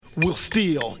we'll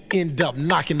still end up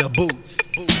knocking the boots.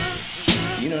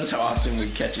 You notice how often we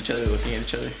catch each other looking at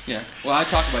each other? Yeah. Well, I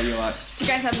talk about you a lot. Do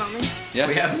you guys have moments? Yeah.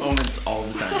 We have moments all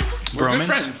the time. We're good Bromance?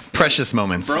 friends. Precious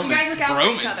moments. You guys look out for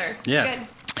each Bromance. other. It's Yeah. good.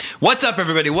 What's up,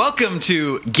 everybody? Welcome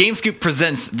to GameScoop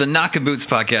Presents the Knockin' Boots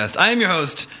podcast. I am your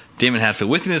host, Damon Hatfield.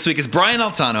 With me this week is Brian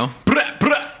Altano.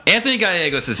 Anthony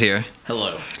Gallegos is here.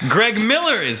 Hello. Greg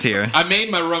Miller is here. I made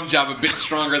my rum job a bit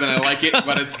stronger than I like it,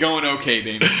 but it's going okay,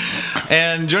 Damon.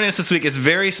 And joining us this week is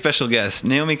very special guest,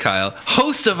 Naomi Kyle,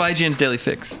 host of IGN's Daily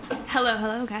Fix.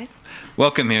 Hello, guys.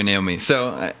 Welcome here, Naomi.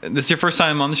 So, this is your first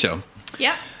time on the show.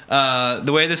 Yep.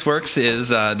 The way this works is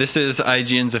this is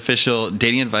IGN's official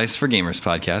dating advice for gamers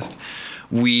podcast.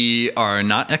 We are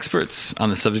not experts on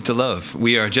the subject of love.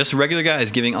 We are just regular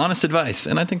guys giving honest advice,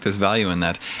 and I think there's value in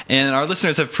that. And our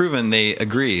listeners have proven they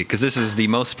agree, because this is the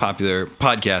most popular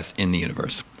podcast in the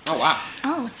universe. Oh, wow.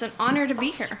 Oh, it's an honor to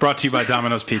be here. Brought to you by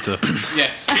Domino's Pizza.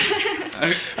 Yes.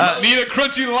 Need a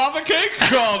crunchy lava cake?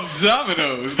 Call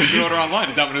Domino's. You can order online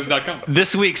at Domino's.com.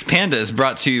 This week's Panda is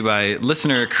brought to you by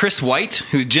listener Chris White,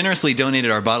 who generously donated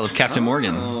our bottle of Captain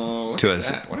Morgan to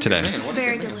us today. It's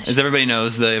very delicious. As everybody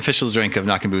knows, the official drink of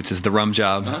Knockin' Boots is the rum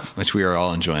job, which we are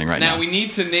all enjoying right now. Now, we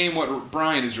need to name what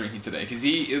Brian is drinking today, because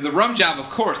the rum job, of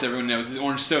course, everyone knows, is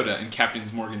orange soda and Captain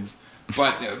Morgan's.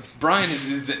 But Brian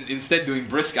is instead doing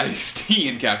brisk iced tea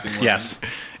in Captain Morgan. Yes.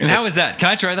 And how is that? Can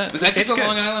I try that? Is that just It's a good.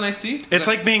 Long Island iced tea? It's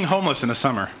like being homeless in the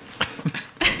summer.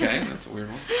 Okay, that's a weird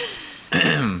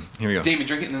one. Here we go. Damon,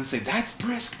 drink it and then say, "That's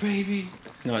brisk, baby."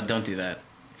 No, don't do that.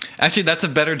 Actually, that's a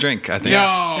better drink, I think.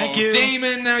 No, Thank you.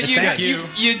 Damon. Now Thank you.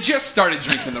 you just started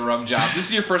drinking the rum job. This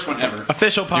is your first one ever.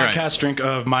 Official right. podcast drink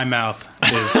of my mouth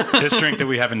is this drink that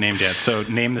we haven't named yet. So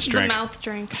name this The drink. mouth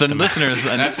drink. So, listeners,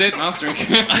 That's it, mouth drink.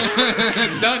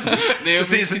 It's done.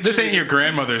 Naomi, This ain't your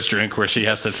grandmother's drink where she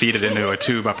has to feed it into a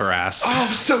tube up her ass. Oh,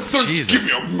 I'm so thirsty. Jesus. Give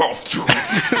me a mouth drink.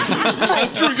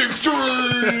 Mouth drink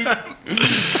extreme.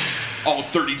 All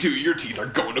 32 of your teeth are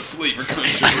going to flavor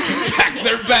country. Pack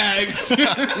their bags.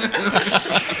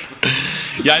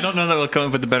 yeah, I don't know that we'll come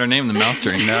up with a better name than mouth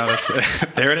drink. No,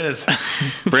 there it is.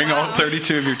 Bring all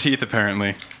 32 of your teeth, apparently.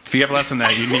 If you have less than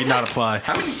that, you need not apply.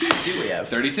 How many teeth do we have?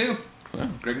 32.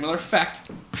 Greg Miller fact.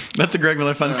 That's a Greg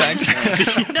Miller fun fact.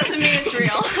 Doesn't mean it's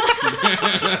real.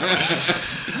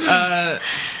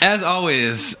 As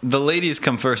always, the ladies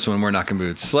come first when we're knocking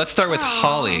boots. So let's start with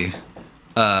Holly.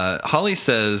 Holly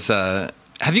says,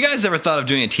 have you guys ever thought of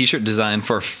doing a t-shirt design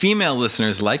for female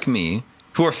listeners like me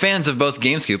who are fans of both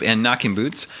GameScoop and Knockin'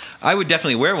 Boots? I would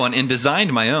definitely wear one and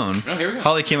designed my own. Oh, here we go.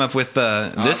 Holly came up with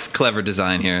this clever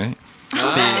design here.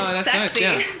 Oh, that's nice, Sexy.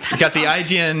 yeah. You got the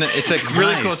IGN. It's a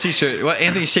really cool Nice. t-shirt. Well,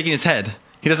 Anthony's shaking his head.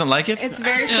 He doesn't like it? It's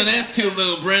very No, that's too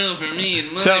low brow for me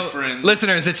and my So, friends.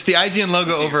 listeners, it's the IGN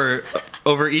logo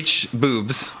over each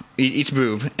boob,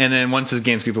 and then one says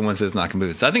GameScoop and one says Knockin'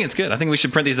 Boots. I think it's good. I think we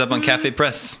should print these up on Cafe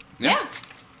Press. Yeah.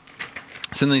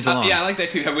 Send these along. Yeah, I like that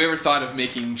too. Have we ever thought of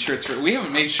making shirts for... We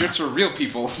haven't made shirts for real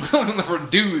people. For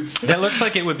dudes. That looks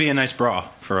like it would be a nice bra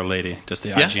for a lady. Just the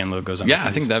IGN logos on Yeah, the I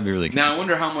think tees. that'd be really good. Now, I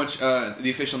wonder how much the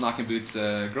official Knockin' Boots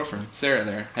girlfriend, Sarah,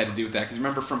 there, had to do with that. Because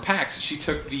remember, from PAX, she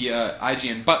took the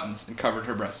IGN buttons and covered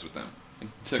her breasts with them. And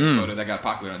took a photo that got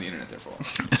popular on the internet there for a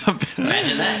while.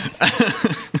 Imagine that.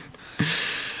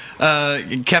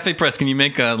 Cafe Press, can you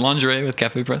make lingerie with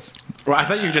Cafe Press? Well, I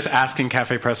thought you were just asking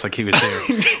Cafe Press like he was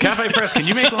here. Cafe Press, can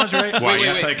you make lingerie? Why,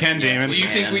 yes, I can, Damon. Do you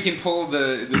think we can pull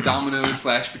the Domino's /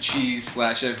 Pacheese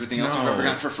 / everything else we've ever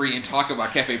gotten for free and talk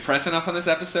about Cafe Press enough on this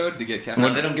episode to get Cafe?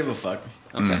 No, they don't give a fuck.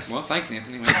 Okay, well, thanks,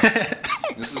 Anthony.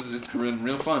 It's been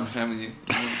real fun having you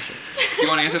on the show. Do you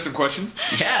want to answer some questions?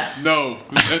 Yeah. No,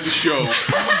 end the show.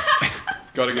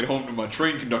 Gotta get home to my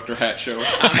train conductor hat show.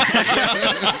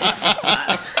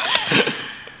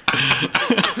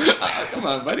 Come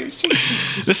on, buddy.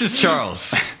 This is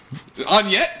Charles On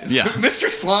yet? Yeah. Mr.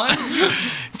 Slime?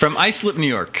 from Islip, New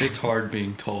York. It's hard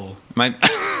being tall.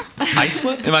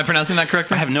 Islip? Am I pronouncing that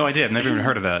correctly? I have no idea. I've never even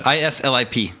heard of that.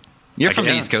 ISLIP. You're from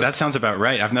the Yeah, East Coast. That sounds about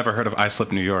right. I've never heard of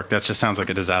Islip, New York. That just sounds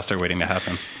like a disaster waiting to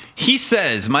happen. He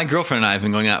says, my girlfriend and I have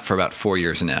been going out for about 4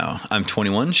 years now. I'm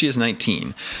 21, she is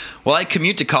 19. While I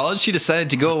commute to college, she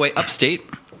decided to go away upstate,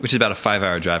 which is about a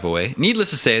 5-hour drive away. Needless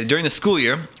to say, during the school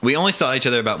year, we only saw each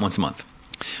other about once a month.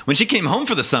 When she came home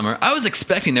for the summer, I was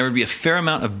expecting there would be a fair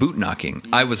amount of boot knocking.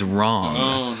 I was wrong.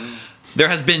 Oh, no. There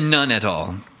has been none at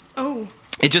all. Oh.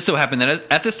 It just so happened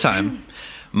that at this time,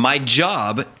 my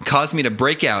job caused me to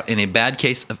break out in a bad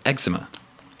case of eczema.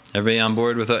 Everybody on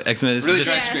board with eczema? This Really is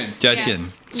dry just skin. dry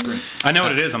Yes. skin. I know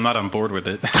what it is. I'm not on board with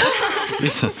it.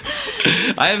 Jesus.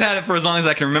 I have had it for as long as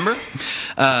I can remember.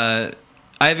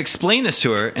 I have explained this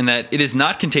to her and that it is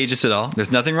not contagious at all.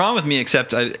 There's nothing wrong with me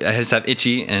except I just have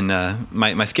itchy and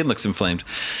my skin looks inflamed.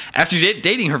 After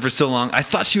dating her for so long, I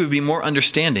thought she would be more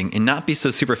understanding and not be so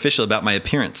superficial about my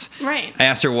appearance. Right. I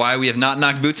asked her why we have not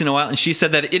knocked boots in a while, and she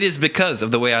said that it is because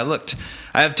of the way I looked.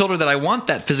 I have told her that I want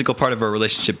that physical part of our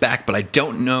relationship back, but I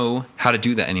don't know how to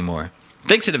do that anymore.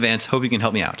 Thanks in advance. Hope you can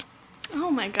help me out.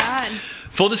 Oh my God.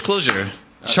 Full disclosure,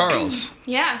 Charles,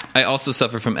 Yeah. I also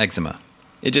suffer from eczema.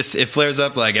 It flares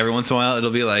up like every once in a while.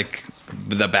 It'll be like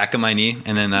the back of my knee,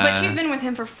 and then. But she's been with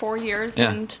him for 4 years,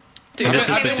 Yeah. and Dude, this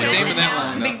is I've the been deal. with Damon that now long.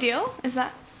 it's a though. big deal. Is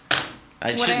that?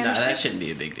 That What I understand. shouldn't be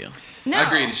a big deal. No. I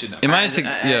agree. It should not. Am I?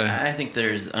 I think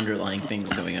there's underlying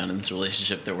things going on in this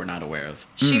relationship that we're not aware of.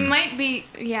 She might be.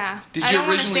 Yeah. Did I you don't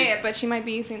want to originally- say it, but she might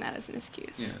be using that as an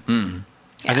excuse. Yeah. Yeah.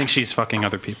 I think she's fucking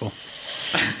other people.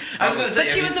 I was going to say,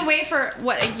 But she was away for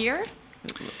what, a year?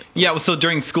 Yeah. Well, so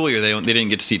during school year, they didn't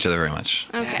get to see each other very much.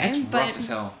 Okay, That's but rough as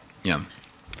hell. Yeah.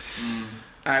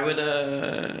 I would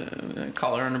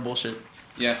call her on her bullshit.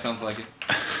 Yeah, sounds like it.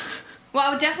 well,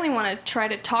 I would definitely want to try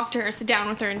to talk to her, sit down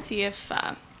with her, and see if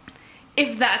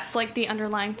that's like the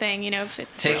underlying thing. You know, if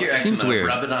it's Take real. your Seems eczema, weird.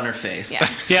 rub it on her face. Yeah.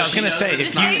 Yeah, I was she gonna knows say, that if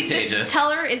it's Just not you- contagious. just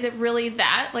tell her, is it really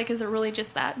that? Like, is it really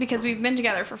just that? Because we've been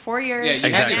together for 4 years. Yeah, you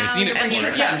Exactly. haven't seen it Now I'm before.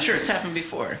 sure, yeah, I'm sure it's happened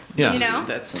before. Yeah. You know?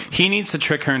 That's He needs to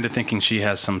trick her into thinking she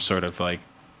has some sort of like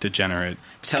degenerate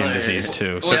skin Tell her- disease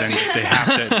too. So Well, then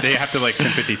see- they have to like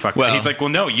sympathy fuck. Well, He's like, well,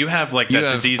 no, you have like you that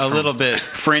have disease a from little bit-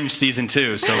 Fringe season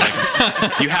 2. So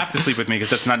like, you have to sleep with me because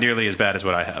that's not nearly as bad as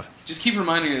what I have. Just keep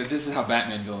reminding her that this is how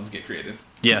Batman villains get created.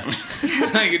 Yeah.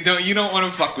 Like, you don't want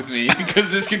to fuck with me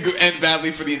because this could end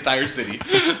badly for the entire city.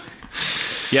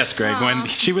 Yes, Greg. Aw. When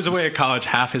she was away at college,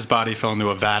 half his body fell into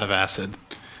a vat of acid.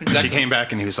 And she Exactly. came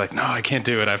back and he was like, "No, I can't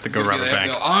do it. I have to go He's rob gonna a be like,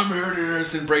 bank." go, I'm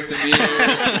murderous and break the mirror.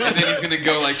 And then he's going to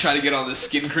go like try to get all this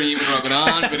skin cream and rub it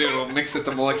on, but it'll mix at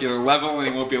the molecular level and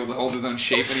he won't be able to hold his own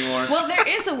shape anymore. Well, there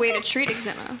is a way to treat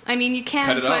eczema. I mean, you can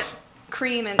Cut it put off.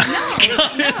 cream and no. There's Is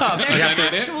that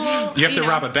not it? actual. You have to know,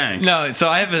 rob a bank. No. So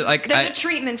I have There's a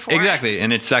treatment for exactly, it.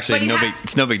 and it's actually But you no have big. to-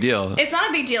 It's no big deal. It's not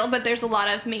a big deal, but there's a lot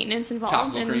of maintenance involved,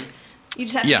 Topical and cream. you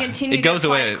just have Yeah, to continue. it goes to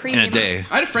apply away cream in a day.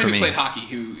 I had a friend for who me. played hockey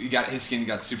who his skin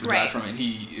got super dry Right. from it, and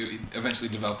he eventually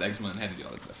developed eczema and had to do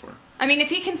all that stuff for it. I mean, if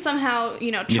he can somehow,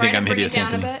 You try think to I'm bring it hideous, down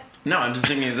Anthony? a bit. No, I'm just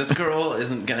thinking this girl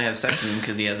isn't gonna have sex with him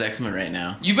because he has eczema right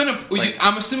now. You've been Like-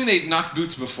 I'm assuming they've knocked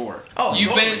boots before. Oh, you've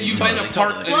totally, been totally, apart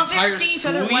totally. an Well, if they're entire seeing each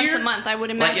other school once year. a month, I would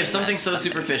imagine. Like if something that's so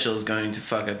superficial is going to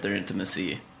fuck up their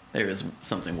intimacy, there is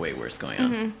something way worse going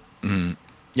on. Mm-hmm.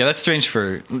 Yeah, that's strange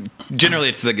for. Generally,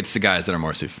 it's the guys that are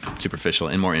more superficial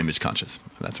and more image conscious,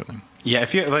 that sort of thing. Yeah,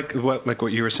 if you like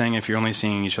what you were saying, if you're only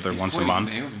seeing each other once a Pointing month.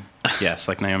 at Naomi. Yes,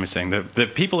 like Naomi's saying, the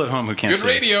people at home who can't Good see.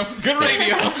 radio. Good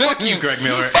radio. Fuck you, Greg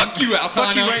Miller. Fuck you, Altano.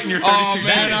 Fuck you right in your 32 Oh,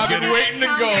 man, teeth. I've been waiting to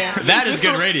go. That is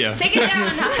good radio. Take it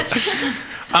down a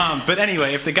notch. But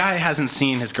anyway, if the guy hasn't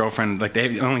seen his girlfriend, like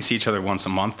they only see each other once a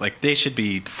month, like they should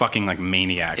be fucking like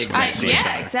maniacs when they Exactly. see each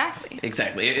Yeah, other. exactly.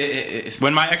 Exactly. If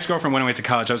When my ex-girlfriend went away to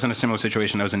college, I was in a similar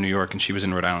situation. I was in New York and she was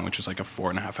in Rhode Island, which was like a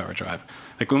 4.5-hour drive.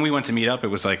 Like when we went to meet up, it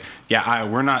was like, yeah,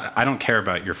 I don't care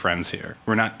about your friends here.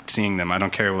 We're not seeing them. I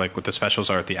don't care like what the specials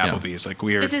are at the Applebee's. Like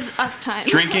we are This is us time.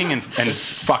 drinking and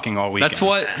fucking all weekend.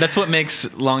 That's what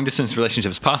makes long distance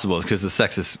relationships possible, is because the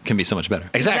sex can be so much better.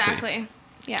 Exactly.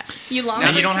 Yeah. You long And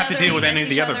for you don't each have to other, deal with you any miss of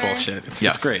the each other other. bullshit. It's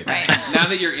Yeah. great. Right. Now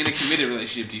that you're in a committed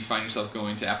relationship, do you find yourself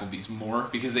going to Applebee's more?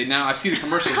 Because I've seen the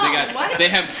commercials. What? They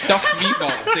have stuffed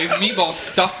meatballs. They have meatballs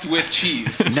stuffed with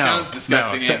cheese. Which sounds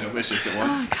disgusting and delicious at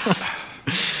once.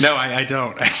 No, I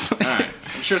don't actually. All right,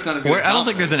 I'm sure it's not as good. I don't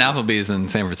think there's an Applebee's in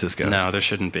San Francisco. No, there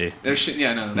shouldn't be. That's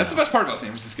the best part about San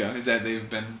Francisco is that they've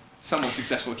been somewhat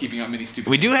successful at keeping out many stupid.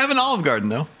 We do have an Olive Garden,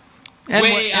 though. And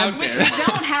way out Which there. we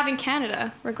don't have in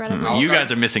Canada, regrettably. You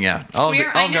guys are missing out. Olive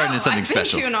I Garden know, is something I've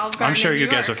special. Been to an Olive Garden I'm sure in you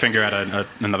New guys will York. figure out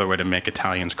another way to make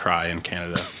Italians cry in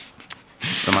Canada.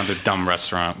 Some other dumb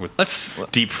restaurant with Let's.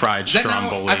 deep fried Is that not-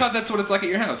 stromboli. I thought that's what it's like at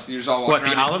your house. You're just all walking What, the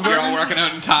around. Olive You're Garden? all working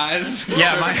out in ties.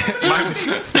 Yeah,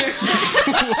 wow.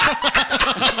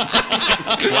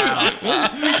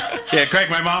 Yeah, Greg,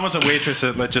 my mom was a waitress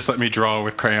that just let me draw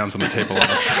with crayons on the table. all the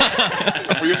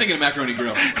time. Or you're thinking of macaroni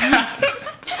grill.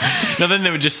 No, then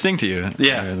they would just sing to you.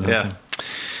 Yeah.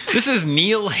 This is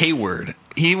Neil Hayward.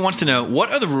 He wants to know,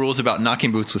 what are the rules about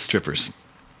knocking boots with strippers?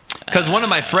 Because one of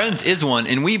my friends is one,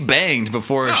 and we banged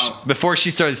before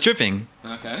she started stripping.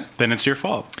 Okay. Then it's your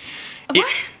fault. What?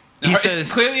 He It's-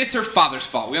 says clearly it's her father's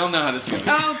fault. We all know how this goes.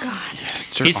 Oh, God.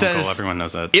 It's your He uncle. says- Everyone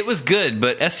knows that. it was good,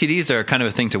 but STDs are kind of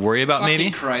a thing to worry about, Fucking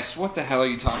maybe. Christ, what the hell are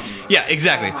you talking about? Yeah,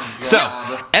 exactly. Oh my So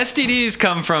God. STDs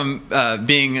come from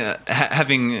being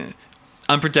having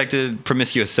unprotected,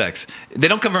 promiscuous sex. They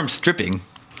don't come from stripping.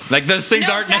 Like those things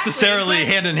No, aren't exactly, necessarily but-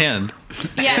 hand in hand.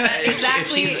 Yeah, If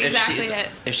exactly she's it.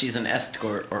 if she's an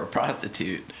escort or a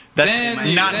prostitute, That's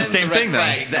Then- not then the same red thing, though.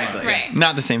 flags come Exactly. up. Right.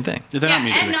 Not the same thing. They're Yeah, not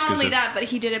mutually and not only exclusive. that, but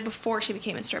he did it before she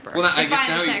became a stripper. Well, I if guess I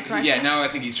now, understand correctly. now I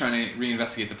think he's trying to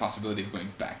reinvestigate the possibility of going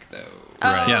back, though. Oh,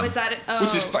 Right. Yeah. is that it? Oh,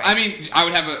 Which is, right. I mean, I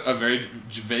would have a very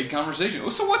vague conversation.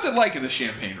 So what's it like in the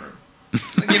champagne room?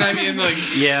 You know what I mean? Like,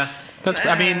 Yeah. That's.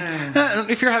 I mean,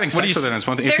 if you're having What do sex you with her, that's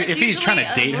one thing. If, There's if he's trying to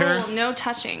usually date a her, rule, no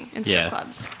touching in strip Yeah.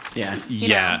 clubs. yeah.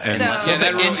 yeah, know, and so- yeah,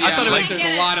 that rule, And I thought it like was- there's I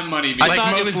get a it. lot of money. I being- Like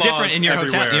thought it most was different laws in your hometown.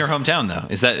 everywhere. In your hometown, though,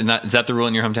 is that the rule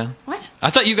in your hometown? What? I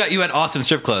thought you had awesome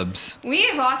strip clubs. We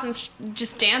have awesome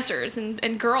just dancers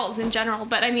and girls in general,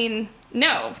 but I mean,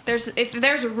 no. If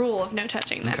there's a rule of no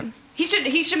touching, then he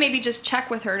should maybe just check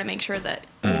with her to make sure that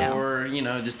you know. Or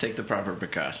just take the proper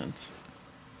precautions.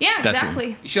 Yeah, That's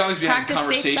exactly. You should always be having Practice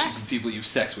safe conversations sex. with people you've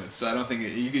sex with. So I don't think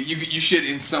you should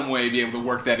in some way be able to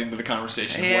work that into the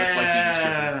conversation. Of what it's like being a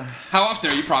stripper. How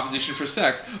often are you propositioned for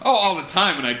sex? Oh, all the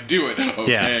time, and I do it.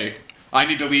 Okay. I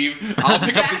need to leave. I'll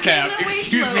pick up the tab. Back in the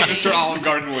Excuse me, way, Mr. Olive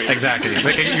Garden waiter. exactly.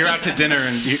 Like you're out to dinner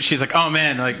and she's like, "Oh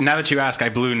man, like now that you ask, I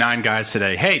blew 9 guys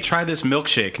today. Hey, try this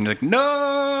milkshake." And you're like,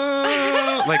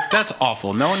 "No!" Like that's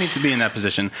awful. No one needs to be in that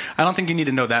position. I don't think you need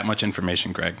to know that much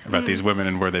information, Greg, about these women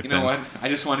and where they've You been. know what? I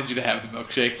just wanted you to have the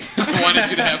milkshake. I wanted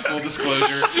you to have full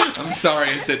disclosure. I'm sorry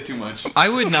I said too much. I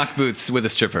would knock boots with a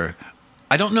stripper.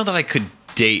 I don't know that I could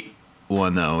date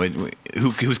one though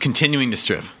who's continuing to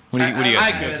strip. What do you guys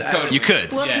I think? could. I would- Totally. You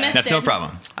could. Will Yeah. Smith That's did. no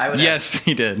problem. I would Yes,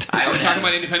 he did. I Are we would talking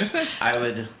about Independence Day?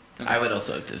 I would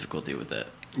also have difficulty with it.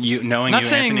 You knowing Not you,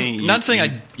 saying- Anthony, not saying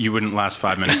you, you wouldn't last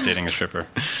 5 minutes dating a stripper.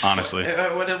 Honestly,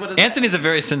 What is Anthony's a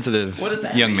very sensitive What does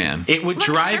that young mean? man. it would Look,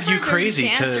 drive you strippers are crazy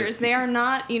dancers. to. They are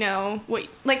not,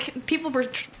 like people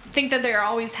think that they're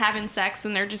always having sex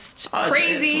and they're just Oh, it's-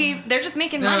 crazy. it's they're just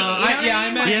making No, money. You know what I I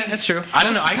mean? imagine. Yeah, that's true. I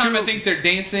don't know. Most of the time, I grew- think they're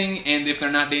dancing, and if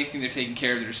they're not dancing, they're taking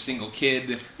care of their single kid.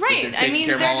 that Right, They're I taking mean,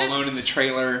 care of they're all just- alone in the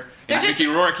trailer. they're And just- Mickey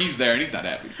Rourke, he's there, and he's not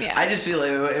happy. Yeah. I just feel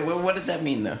like, what did that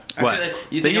mean though? I What? feel like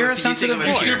you That think you're of- a you think sensitive of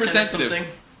boy. Puritan Super or sensitive. something?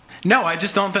 No, I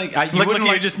just don't think. You Look wouldn't at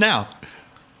you like just now.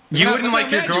 You Look wouldn't how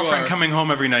like your mad you girlfriend are. coming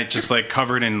home every night just like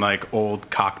covered in like old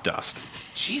cock dust.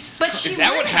 Jesus, But Christ. she Is that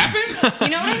what wouldn't. happens? You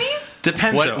know what I mean?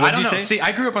 Depends. What- though. I what'd don't you know. say? See,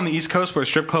 I grew up on the East Coast where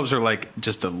strip clubs are like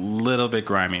just a little bit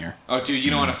grimier. Oh, dude, you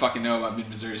don't want to fucking know about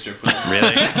mid-Missouri strip club.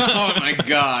 Really? Oh my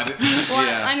god. Well,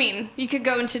 yeah. I mean, you could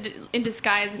go in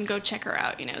disguise and go check her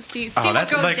out. See Oh,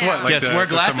 that's what goes like down. what? Like Yes, the- wear with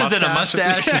the glasses and a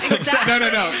mustache. Exactly.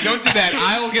 No, don't do that.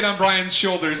 I will get on Brian's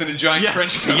shoulders in a giant Yes,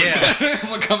 trench coat. yeah.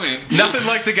 We'll come in. Nothing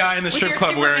like the guy in the With strip your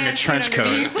club wearing a Superman trench suit coat.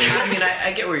 underneath. I mean,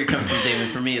 I get where you're coming from, David.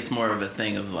 For me, it's more of a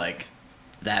thing of like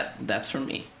that's for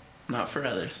me, not for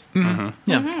others. Yeah.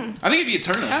 I think it'd be a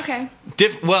turn up. Okay.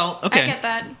 Well, okay. I get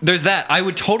that. There's that. I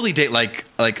would totally date like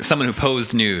someone who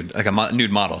posed nude, like a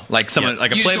nude model, like someone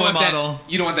like a You just Playboy don't want model.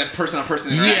 That, you don't want that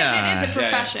person-on-person interaction. Yeah. It is a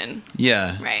profession,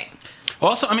 Yeah. right?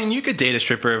 Also, I mean, you could date a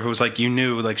stripper if it was like you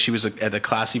knew like she was at a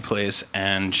classy place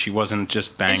and she wasn't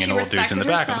just banging she old dudes in the respected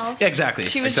back. herself. Yeah, exactly.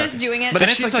 She was exactly. just doing it. But Then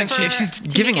if it's she's like like then if she's to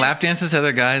giving make it- lap dances to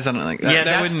other guys, I don't like that. Yeah,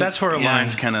 that wouldn't- that's where a yeah.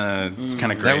 line's kind of it's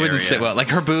kind of gray. That wouldn't area. sit well. Like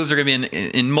her boobs are gonna be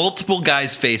in multiple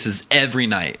guys' faces every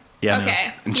night, Yeah.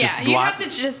 Okay. And Yeah, just you lot- have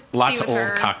to just lots see of with old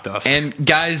her. cock dust. and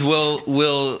guys will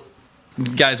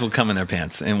come in their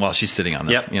pants and while she's sitting on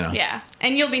them. Yep. You know. Yeah,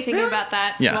 and you'll be thinking about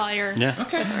that Yeah. while you're. yeah.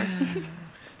 Okay.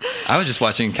 I was just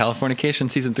watching Californication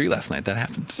season 3 last night. That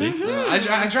happened. See,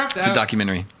 I dropped it's a out.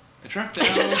 documentary. I dropped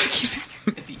It's a out documentary.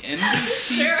 at the end of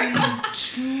season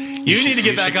 2. You need to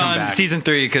get you back should come on back. season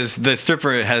 3 because the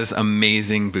stripper has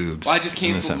amazing boobs. Well, I just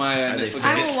in this canceled my Netflix I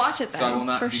will discs, watch it so I then, will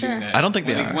not for be sure. doing that. I don't think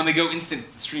they when are. When they go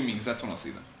instant streaming, because that's when I'll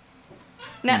see them.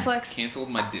 Netflix. Canceled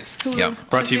my discs. Hulu. Yep.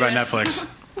 Brought to you by I'll do this. Netflix.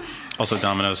 Also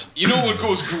Domino's. You know what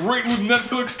goes great with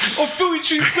Netflix? A Philly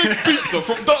cheesesteak pizza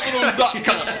from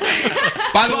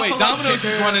Domino's.com. By the way, Domino's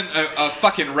is running a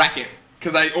fucking racket.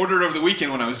 Because I ordered over the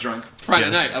weekend when I was drunk. Friday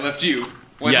Yes. night, I left you.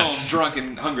 Went Yes. home drunk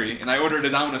and hungry, and I ordered a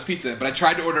Domino's pizza. But I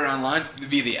tried to order it online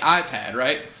via the iPad,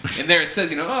 right? And there it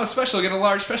says, special, get a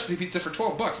large specialty pizza for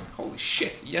 $12. I'm like, holy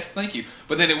shit, yes, thank you.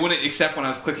 But then it wouldn't accept when I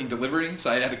was clicking delivery,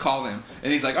 so I had to call them.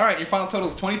 And he's like, all right, your final total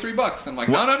is $23. I'm like,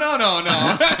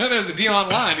 no. There's a deal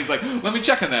online. He's like, let me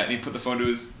check on that. And he put the phone to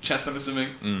his chest, I'm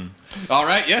assuming. All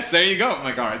right, yes, there you go. I'm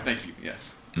like, all right, thank you,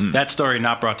 yes. That story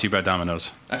not brought to you by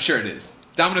Domino's. I'm sure it is.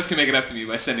 Domino's can make it up to me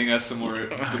by sending us some more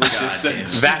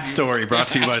delicious. That story brought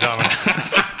to you by Domino's.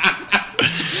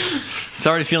 It's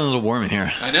already feeling a little warm in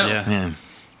here. I know. Yeah. Man.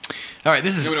 All right,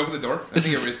 this You is want to open the door? I This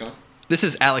think is- everybody's gone. this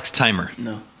is Alex Timer.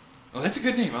 No. Oh, that's a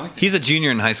good name. I like that. He's a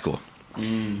junior in high school.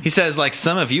 He says, like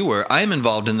some of you were, I am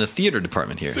involved in the theater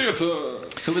department here.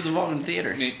 Who was involved in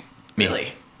theater? Me.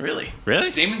 Really? Really?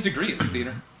 Really? Damon's degree is in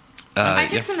theater. I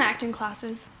took some acting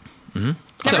classes.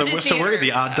 So we're theater,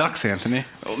 the odd ducks, Anthony.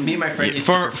 Well, me and my friend used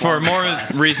For to perform in more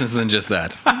class. reasons than just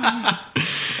that.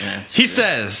 Yeah, it's He true.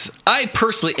 says, I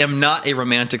personally am not a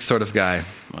romantic sort of guy.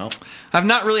 Well, I've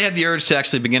not really had the urge to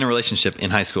actually begin a relationship in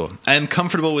high school. I am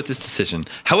comfortable with this decision.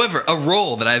 However, a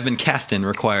role that I've been cast in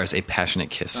requires a passionate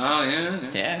kiss. Oh, yeah.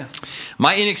 yeah.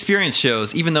 My inexperience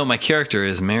shows, even though my character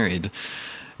is married.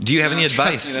 Do you have any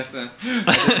advice? Trust me, that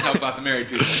doesn't help out the married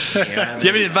people. Do you have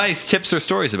any advice, tips, or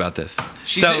stories about this?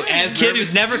 She's so, as kid nervous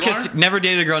who's never as you kissed, are? never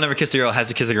dated a girl, never kissed a girl, has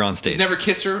to kiss a girl on stage. He's never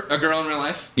kissed a girl in real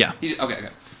life? Yeah. Okay.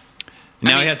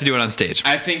 Now I mean, he has to do it on stage.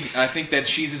 I think that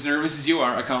she's as nervous as you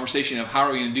are. A conversation of how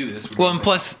are we going to do this? Well, and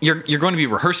plus, you're going to be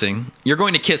rehearsing. You're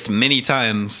going to kiss many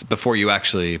times before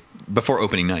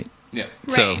opening night. Yeah.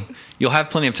 So Right. you'll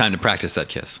have plenty of time to practice that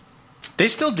kiss. They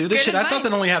still do this Good shit. I thought advice.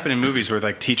 that only happened in movies where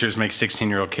like teachers make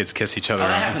 16-year-old kids kiss each other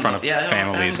that in happens- front of yeah, that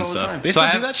families happens and all the stuff. time. They So still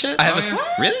I do have- that shit? I have Oh, a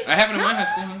yeah. really. I have it in my high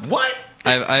school. What?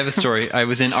 I have a story. I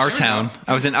was in our town.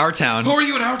 I was in our town. Who are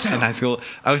you in our town? In high school.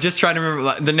 I was just trying to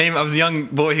remember the name. I was a young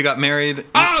boy who got married.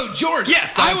 Oh, George.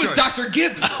 Yes, I I'm was George. Dr.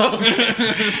 Gibbs.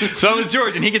 So I was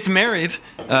George, and he gets married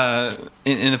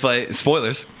in the play.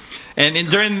 Spoilers. And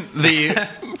during the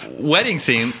wedding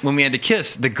scene, when we had to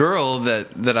kiss, the girl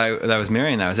that I was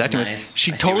marrying, that I was acting Nice. with,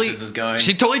 she I see where totally this is going.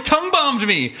 she totally tongue bombed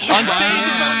me on stage in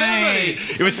front of everybody.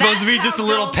 It was supposed to be That's just a how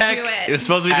little girls peck. do it. It was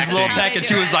supposed to be just a little Acting. peck, and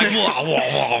she was like, wah, wah,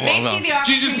 wah, wah, They wah. see the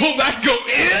She just pulled back and go,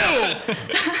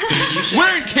 ew!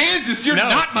 We're in Kansas. You're No.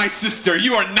 not my sister.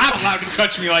 You are not allowed to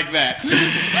touch me like that.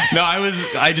 No,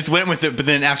 I just went with it, but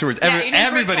then afterwards, Yeah, you did it for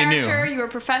everybody character, knew. You were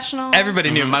professional. Everybody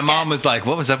knew. My That's mom good. was like,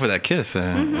 "What was up with that kiss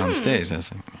on stage?" I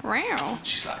was like, Wow.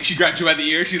 She grabbed you by the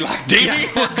ear. She's like, Davey,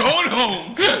 we're going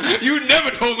home. You never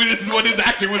told me this is what his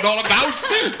acting was all about.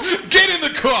 Get in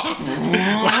the car.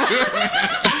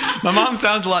 "My mom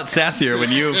sounds a lot sassier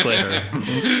when you play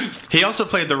her." He also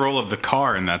played the role of the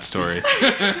car in that story.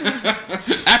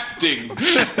 Acting.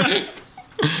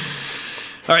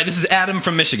 All right, this is Adam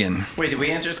from Michigan. Wait, did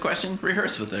we answer his question?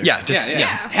 Rehearse with her. Yeah, just Yeah.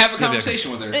 Yeah. Have a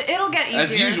conversation with her. It'll get easier.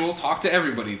 As usual, talk to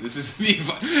everybody. This is the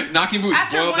Knockin' Boots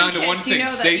After boiled one down kiss, to one you thing. know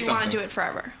that Say you want to do something. it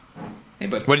forever. Hey,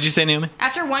 bud. What did you say, Naomi?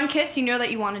 After one kiss, you know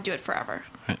that you want to do it forever.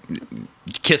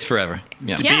 Kiss forever.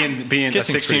 Yeah. Yeah. Being a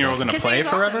Kissing's pretty 16-year-old in a Kissing play is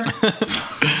forever? awesome.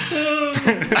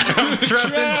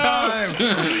 Trapped in time.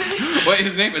 Well,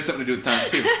 his name had something to do with time,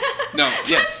 too. No, That's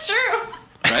yes. true.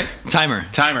 Right? Timer.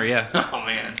 Timer, yeah. Oh,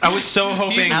 man. I was so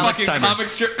hoping He's a fucking Timer. comic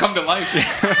strip come to life.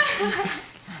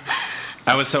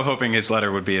 I was so hoping his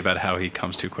letter would be about how he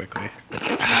comes too quickly.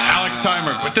 Alex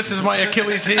Timer, but this is my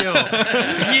Achilles heel.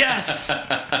 Yes,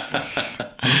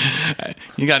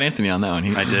 You got Anthony on that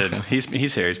one. I did.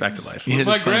 He's here. He's back to life. He hit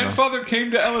My his funny bone. grandfather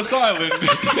came to Ellis Island.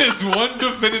 His one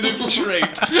definitive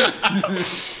trait.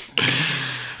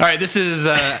 All right, this is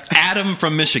Adam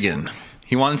from Michigan.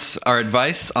 He wants our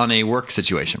advice on a work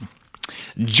situation.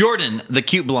 Jordan, the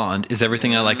cute blonde, is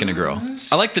everything I like in a girl.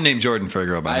 I like the name Jordan for a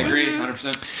girl, by I the way. agree,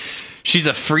 100%. She's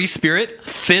a free spirit,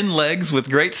 thin legs with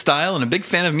great style, and a big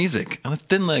fan of music.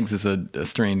 Thin legs is a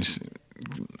strange...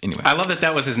 Anyway. I love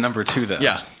that was his number 2, though.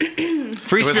 Yeah.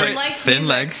 Free was spirit, like- thin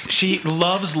Likes legs. She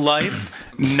loves life,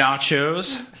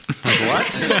 nachos. Like,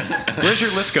 what? Where's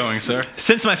your list going, sir?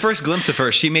 Since my first glimpse of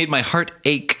her, she made my heart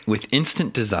ache with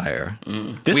instant desire.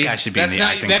 This guy should be in That's the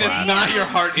not, acting that class. is not your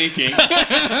heart aching.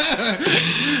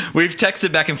 We've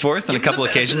texted back and forth on a couple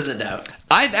occasions. Of the doubt.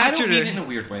 I've I asked don't her mean it in to a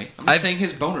weird way. I'm just I've- saying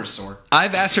his boner's sore.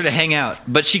 I've asked her to hang out,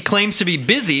 but she claims to be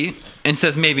busy and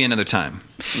says maybe another time.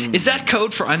 Is that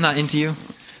code for I'm not into you?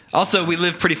 Also, we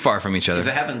live pretty far from each If it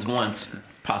other. happens once,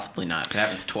 possibly not. If it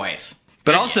happens twice.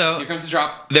 But also, Here comes the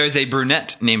drop. there's a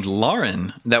brunette named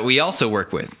Lauren that we also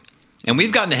work with. And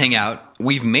we've gotten to hang out.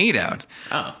 We've made out.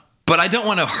 Oh. But I don't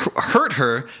want to hurt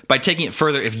her by taking it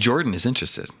further if Jordan is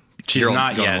interested. She's You're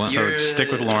not going yet, along. so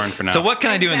stick with Lauren for now. So what can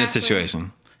I do in this Exactly.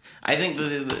 situation? I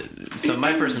think so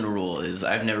my personal rule is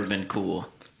I've never been cool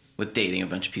with dating a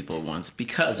bunch of people at once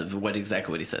because of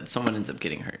exactly what he said. Someone ends up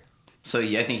getting hurt. So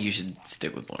yeah, I think you should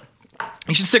stick with Lauren.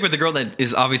 You should stick with the girl that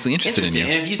is obviously interested in you.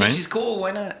 And if you think right? she's cool,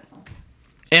 why not?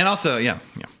 And also, yeah.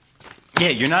 Yeah,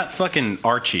 you're not fucking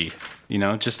Archie. You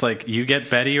know, just like you get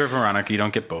Betty or Veronica, you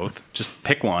don't get both. Just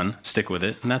pick one, stick with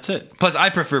it, and that's it. Plus, I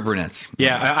prefer brunettes.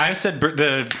 Yeah, I said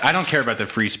I don't care about the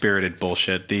free spirited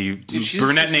bullshit. The she's-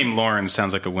 brunette named Lauren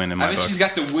sounds like a win in I my bet book. she's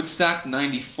got the Woodstock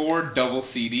 94 double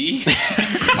CD.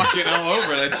 She's fucking all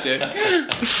over that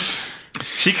shit.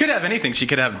 She could have anything. She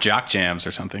could have jock jams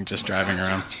or something just driving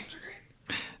around.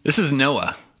 This is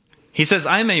Noah. He says,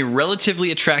 I'm a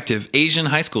relatively attractive Asian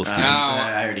high school student.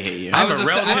 I already hate you. I I'm a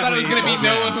thought it was going to be relatively-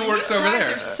 Noah who works over Guys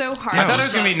there. are so hard. I thought it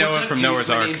was going to be Noah What's up, from dudes? Noah's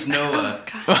My Ark. name's Noah.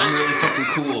 I'm really fucking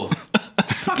cool.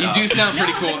 You do sound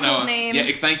pretty Noah's a cool, cool Noah. name.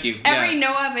 Yeah, thank you. Every yeah.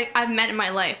 Noah I've met in my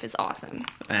life is awesome.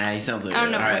 He sounds like I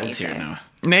don't know All right, what let's you hear it say. now.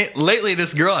 Nate, lately,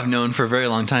 this girl I've known for a very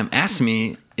long time asked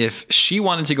me if she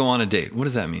wanted to go on a date. What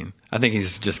does that mean? I think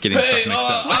he's just getting Hey, stuff mixed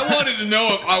up. I wanted to know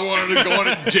if I wanted to go on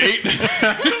a date.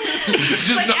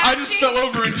 I just fell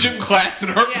over in gym class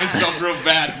and hurt myself real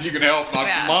bad. If you can help,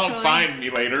 Yeah, Mom, totally. find me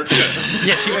later.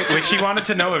 Yeah, she wanted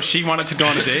to know if she wanted to go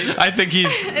on a date. I think he's.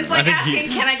 It's like I think asking,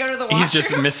 can I go to the washroom? He's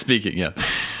just misspeaking. Yeah.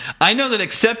 I know that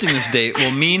accepting this date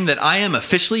will mean that I am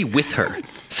officially with her,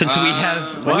 since we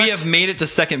have made it to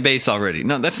second base already.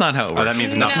 No, that's not how it works. that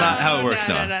means No, nothing. That's not how it works,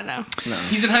 no, Noah. no.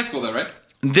 He's in high school, though, right?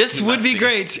 This would must be be.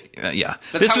 great. Yeah,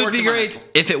 That's this how it would worked be in my high great school.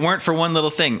 if it weren't for one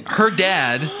little thing. Her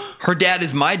dad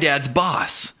is my dad's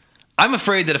boss. I'm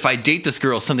afraid that if I date this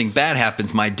girl, something bad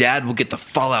happens. My dad will get the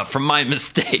fallout from my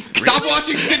mistake. Stop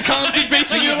watching sitcoms and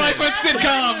basing your life on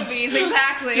sitcoms. Movies,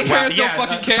 exactly. Your parents don't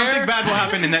fucking care. Something bad will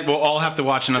happen, and then we'll all have to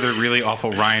watch another really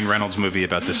awful Ryan Reynolds movie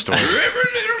about this story.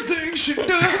 Every little thing she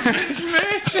does is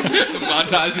magic. The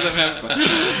montage of them having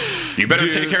fun. You better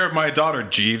take care of my daughter,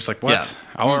 Jeeves. Like what? Yeah.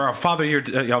 Or I'll I'll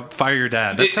fire your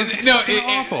dad. That sounds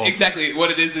awful. Exactly.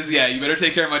 What it is, you better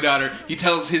take care of my daughter. He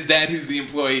tells his dad, who's the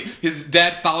employee, his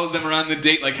dad follows them around the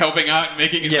date, like helping out and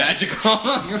making it magical.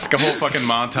 It's like a whole fucking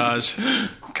montage.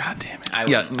 God damn it. I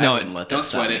Yeah, wouldn't- no, I wouldn't let that Don't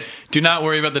stop sweat me. it. Do not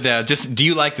worry about the dad. Just, do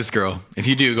you like this girl? If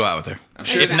you do, go out with her.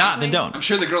 sure If that- not, then don't. I'm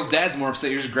sure the girl's dad's more upset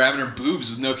you're just grabbing her boobs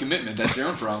with no commitment. That's your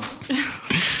own problem.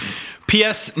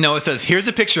 P.S. Noah says, here's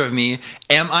a picture of me.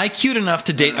 Am I cute enough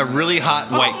to date a really hot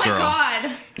white Oh my girl?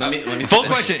 god. Let me Full see that.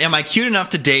 question. Am I cute enough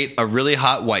to date a really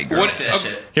hot white girl? What- See that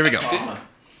shit. Here we go.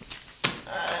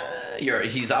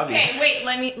 He's obvious. Hey,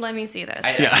 wait. Let me see this.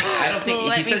 I don't think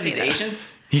Let he me says see he's that. Asian.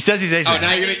 He says he's Asian. Oh,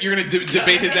 now you're gonna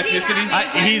debate his Is he ethnicity?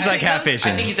 half Asian? He's like half I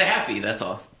Asian. think he's a halfie. That's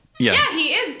all. Yes. Yeah, he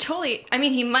is totally. I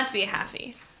mean, he must be a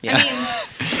halfie. Yeah. I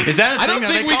mean, Is that a I thing? don't Are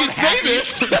think they we called can say halfies?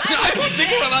 this. I don't think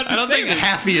we're allowed to I don't say think this.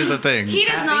 halfie is a thing. he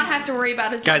does not have to worry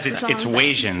about his Guys, looks, it's that's all I'm saying.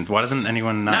 Asian. Why doesn't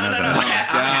anyone not know No.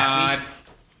 that?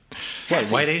 God. What?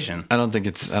 White Asian. I don't think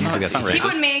that's not that's racist. He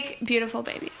would make beautiful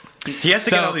babies. He has to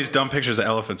So- get all these dumb pictures of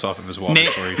elephants off of his wall Na-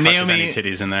 before he touches Naomi- any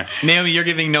titties in there. Naomi, you're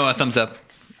giving Noah a thumbs up.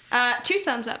 2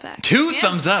 thumbs up, actually. Two Yeah.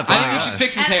 thumbs up. I Oh think my we should gosh.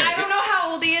 fix his And hair. I don't know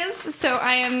how old he is, so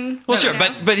I am. Well, you sure,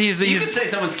 know. but he's You can say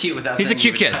someone's cute without he's a saying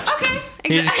cute you would kid. touch them.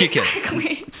 Okay. He's a cute kid.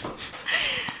 Exactly.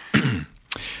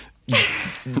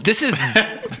 This is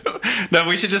No,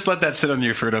 we should just let that sit on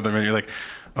you for another minute. You're like,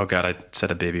 oh god, I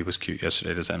said a baby was cute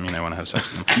yesterday. Does that mean I want to have sex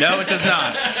with him? No, it does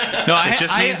not. no. I It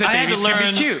just means that I had to babies can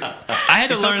learn. be cute. I had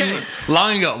to It's learn okay.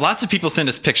 long ago. Lots of people send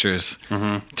us pictures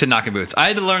to Knockin' Boots. I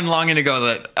had to learn long ago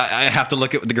that I have to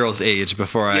look at the girl's age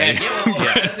before I. I was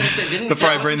gonna say, didn't Before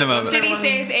I wasn't bring them there- up. wasn't Did there he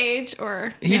say one- his age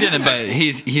or? He didn't, high but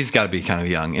school. he's got to be kind of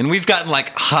young. And we've gotten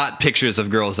like hot pictures of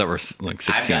girls that were like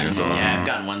I've 16 gotten, years old. I've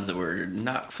gotten ones that were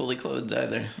not fully clothed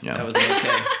either. Yeah. That was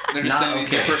okay. They're just not saying these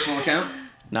okay. your personal account?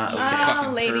 Not okay. Oh,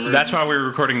 Fucking ladies. pervert. That's why we're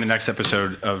recording the next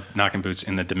episode of Knockin' Boots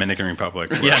in the Dominican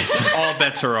Republic. where Yes. all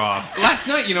bets are off. Last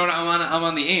night, you know what? I'm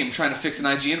on the AIM trying to fix an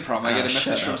IGN problem. I Oh, get a message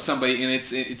shut from up. somebody, and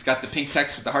it's got the pink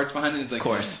text with the hearts behind it. It's like, Of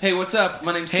course. hey, what's up?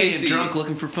 My name's Hey, Casey. drunk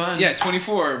looking for fun. Yeah,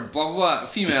 24, blah blah blah,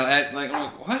 female. At like, I'm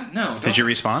like, what? No. Did you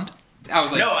respond? I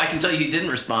was like, No, I can tell you he didn't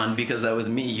respond because that was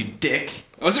me, you dick.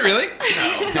 was it really?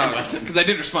 No, it wasn't. Because I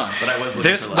did respond. But I was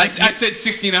looking This- for I, like. I said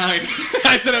 69.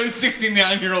 I said I was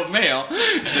 69-year-old male.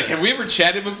 She's like, have we ever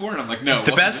chatted before? And I'm like, no.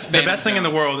 The best thing in the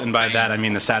world, and by that I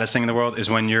mean the saddest thing in the world, is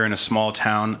when you're in a small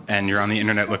town and you're on the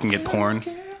internet looking at porn,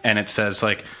 and it says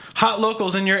like hot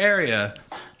locals in your area,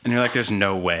 and you're like, there's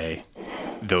no way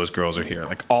those girls are here.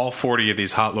 Like all 40 of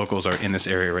these hot locals are in this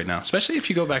area right now. Especially if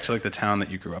you go back to like the town that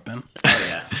you grew up in. Oh,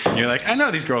 yeah. And you're like, I know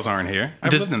these girls aren't here.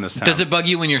 I've lived in this town. Does it bug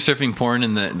you when you're surfing porn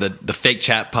and the fake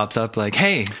chat pops up like,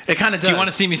 hey, It kind of does. do you want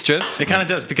to see me strip? It kind of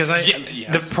does because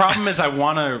yes. The problem is I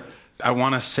want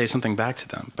to say something back to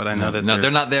them, but I know that No, they're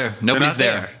not there. Nobody's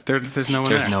they're there. not there's no one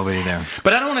There's there. nobody there.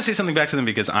 But I don't want to say something back to them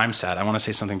because I'm sad. I want to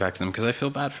say something back to them because I feel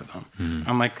bad for them. Hmm.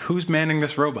 I'm like, who's manning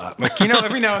this robot? Like, you know,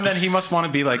 every now and then he must want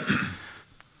to be like,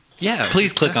 yeah,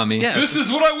 Please click on me. Yeah, This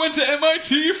is what I went to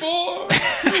MIT for.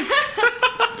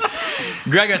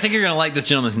 Greg, I think you're going to like this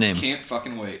gentleman's name. Can't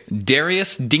fucking wait.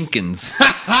 Darius Dinkins.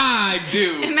 I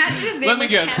do. Imagine his name Let me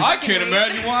was guess. Ken I fucking can't Wade.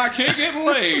 imagine why I can't get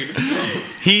laid.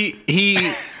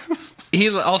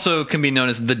 He also can be known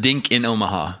as the Dink in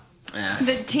Omaha.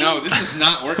 The team. No, this is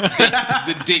not working.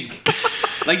 The dink.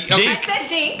 Like, I said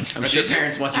dink. I'm sure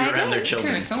parents want you I around their did.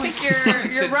 children. Okay, someone I think your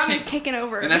said rum dink. is taking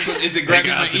over. And that's what it's Hey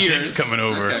grabbing guys, my the ears. dink's coming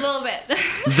over. a little bit.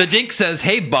 The dink says,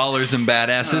 "Hey, ballers and Oh,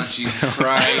 badasses. Jesus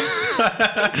Christ.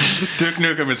 Duke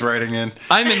Nukem is writing in.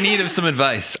 I'm in need of some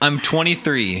advice. I'm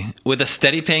 23 with a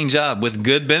steady paying job with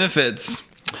good benefits,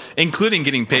 including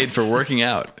getting paid for working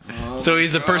out. So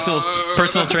he's a personal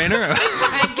trainer?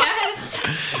 I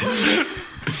guess.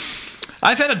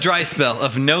 I've had a dry spell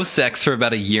of no sex for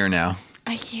about a year now.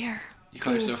 A year. You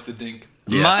call yourself the dink.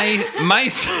 My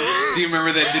Do you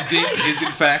remember that the dink is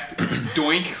in fact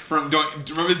Doink from Doink?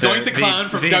 Remember Doink the Clown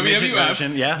from the midget WWF?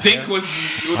 version, yeah, Dink yeah. was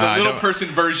the little person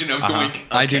version of Doink.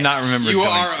 I do not remember. You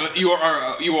Doink. you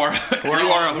are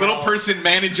a little person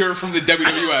manager from the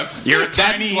WWF. You're a That's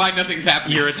tiny- why nothing's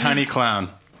happening. You're a tiny clown,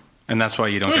 and that's why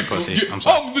you don't get pussy. I'm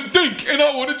sorry. I'm the dink, and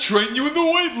I want to train you in the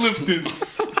weightlifting.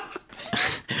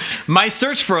 My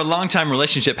search for a long-time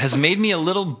relationship has made me a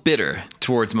little bitter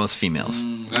towards most females.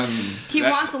 He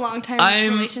wants a long-time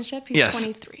I'm- relationship. He's yes.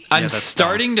 23. I'm that's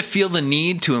starting to feel the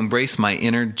need to embrace my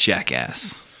inner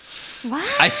jackass. What?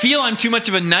 I feel I'm too much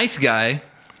of a nice guy,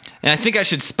 and I think I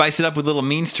should spice it up with a little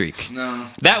mean streak. No.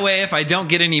 That way, if I don't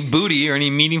get any booty or any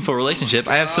meaningful relationship,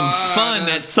 I have some fun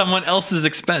at someone else's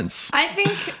expense. I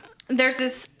think there's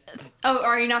this. Oh,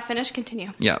 are you not finished?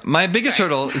 Continue. Yeah, my biggest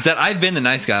hurdle is that I've been the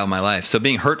nice guy all my life, so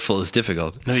being hurtful is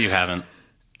difficult. No, you haven't.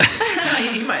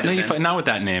 He might have No, been. not with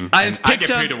that name. I've I picked get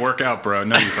paid up- to work out, bro.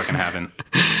 No, you fucking haven't.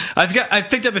 I've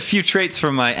picked up a few traits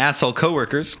from my asshole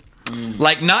coworkers,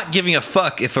 like not giving a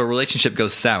fuck if a relationship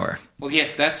goes sour. Well,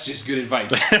 yes, that's just good advice.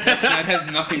 That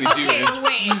has nothing to do Okay,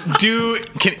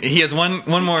 with. wait. He has one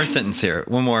more sentence here,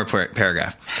 one more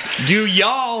paragraph. Do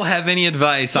y'all have any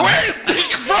advice on Where's Dink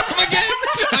from again?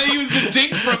 I used the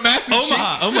Dink from Massachusetts.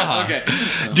 Omaha? Okay.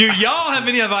 Do y'all have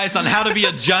any advice on how to be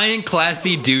a giant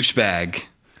classy douchebag?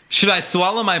 Should I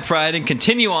swallow my pride and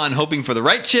continue on hoping for the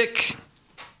right chick?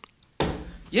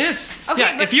 Yes. Okay,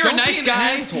 Yeah, but if you're a don't be nice an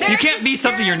guy, asshole. you there's can't a be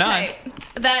something you're not.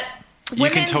 stereotype That You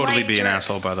can women totally like be an jerks.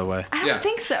 asshole, by the way. I don't Yeah.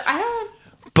 think so. I don't.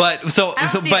 But I don't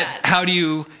see but that. how do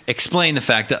you explain the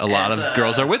fact that a lot As, of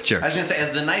girls are with I was jerks? gonna say,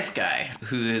 as the nice guy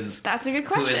who is That's a good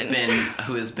question.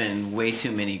 who has been way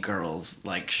too many girls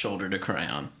like shoulder to cry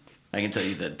on. I can tell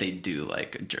you that they do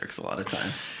like jerks a lot of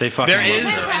times. They fucking There love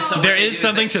is jerks. And so what there they is do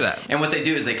something they- to that. And what they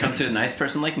do is they come to a nice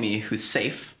person like me who's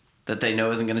safe, that they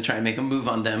know isn't going to try and make a move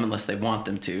on them unless they want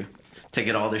them to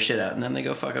get all their shit out, and then they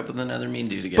go fuck up with another mean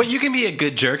dude again. But you can be a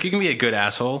good jerk. You can be a good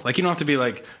asshole. Like, you don't have to be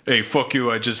like, hey, fuck you,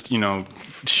 I just, shit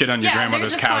on your Yeah,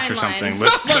 grandmother's there's a couch or fine something. line.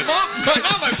 Let's, My mom, but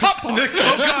not my papa.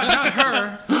 oh, God, not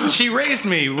her. She raised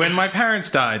me when my parents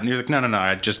died. And you're like, no,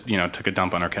 I just, took a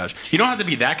dump on her couch. You don't have to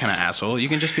be that kind of asshole. You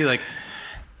can just be like,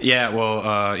 yeah, well,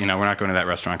 we're not going to that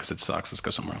restaurant because it sucks. Let's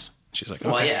go somewhere else. She's like,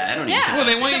 okay. well, yeah, I don't even. Yeah. Well,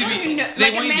 they want you to be- Someone who they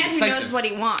like want a you to be man who decisive. knows what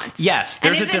he wants. Yes,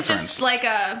 there's and a difference. Just like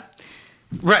a.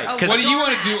 Right, Oh, because What do you Don't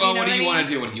want to do? you Oh, know what do what you I want mean?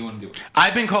 to do? What do you want to do?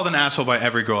 I've been called an asshole by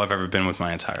every girl I've ever been with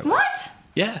my entire life. What?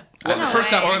 Yeah. Well, No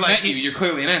first way. off, Or I like- met you. You're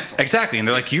clearly an asshole. Exactly. And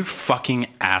they're like, you fucking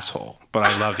asshole, but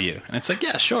I love you. And it's like,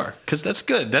 yeah, sure. Because that's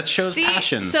good. That shows See,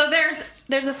 passion. so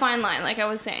there's a fine line, like I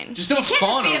was saying. Just don't You can't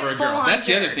fawn be over a girl. full-on That's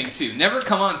the other jerk. thing too. Never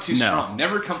come on too No. strong.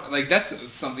 Never come like that's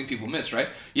something people miss, right?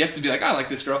 You have to be like, I like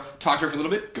this girl. Talk to her for a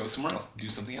little bit. Go somewhere else. Do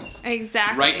something else.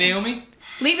 Exactly. Right, Naomi?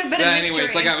 Leave a bit of Anyways,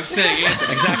 mystery. like I was saying,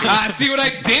 Anthony. Exactly. See what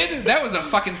I did? That was a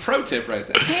fucking pro tip right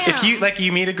there. Damn. if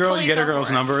you meet a girl, Totally you get a fell girl's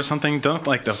for it. number or something, don't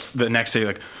like the next day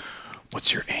like,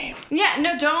 what's your name? Yeah,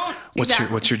 no, don't. What's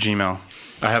your Gmail?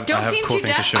 I have Don't cool seem too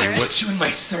things to show you. desperate. What's you in my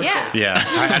circle? Yeah. Yeah,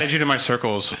 I added you to my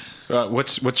circles.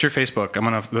 What's your Facebook?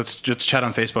 Let's chat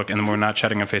on Facebook, and then we're not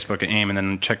chatting on Facebook at AIM, and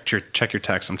then check your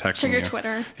text. I'm texting Check your you.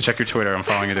 Twitter. You check your Twitter. I'm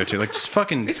following you there too. Like, just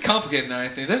fucking It's complicated now, I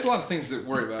think. There's a lot of things to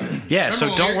worry about. Yeah, Remember so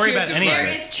when don't we were worry kids, about it was any of There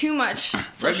it. is too much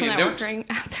social Right, you don't. networking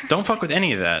out there. don't fuck with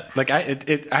any of that. Like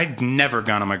I'd never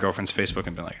gone on my girlfriend's Facebook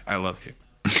and been like, I love you,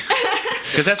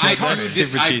 because that's I what's hard.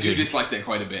 do dislike that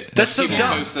quite a bit. That's so People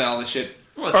dumb. post that all this shit.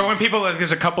 Or when people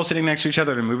there's a couple sitting next to each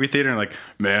other at a movie theater and like,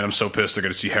 man, I'm so pissed. I got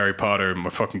to see Harry Potter. My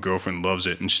fucking girlfriend loves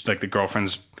it, and she's like, the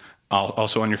girlfriend's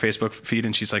also on your Facebook feed,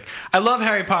 and she's like, I love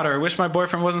Harry Potter. I wish my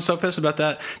boyfriend wasn't so pissed about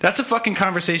that. That's a fucking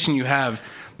conversation you have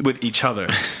with each other.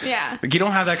 Yeah. Like, you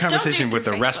don't have that do it conversation with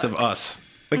the through rest of Facebook. us.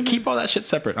 Like, keep all that shit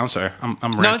separate. I'm sorry. I'm No,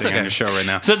 it's ranting okay. on your show right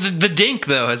now. So the dink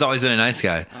though has always been a nice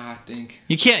guy. Ah, dink.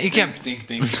 You can't. Dink,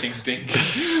 dink,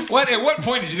 dink. At what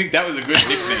point did you think that was a good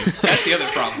nickname? That's the other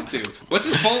problem too. What's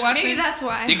his full last Maybe name? that's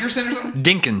why. Dinkerson or something?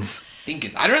 Dinkins.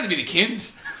 Dinkins. I'd rather be the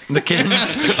Kins. The kins.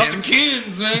 The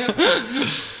Kins, man.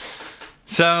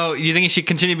 So you think he should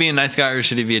continue being a nice guy, or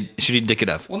should he dick it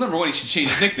up? Well, number one, he should change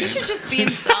his nickname. He should just be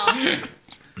himself.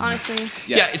 honestly.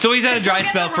 Yeah. So he's had a dry He'll get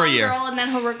spell the for a wrong year. girl, and then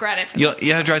he'll regret it. For You the rest of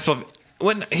had a his dry life.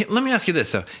 spell. Let me ask you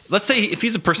this though. Let's say if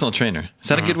he's a personal trainer, is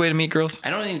that a good way to meet girls? I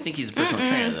don't even think he's a personal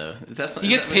trainer though. He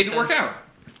gets paid to work out.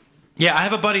 Yeah, I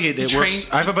have a buddy that train- works.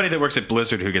 I have a buddy that works at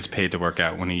Blizzard who gets paid to work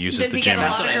out when he uses Does the he get gym. a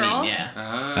That's lot what of I mean. girls?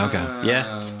 Yeah. Okay.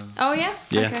 Yeah, Oh yeah.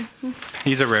 Yeah. Okay.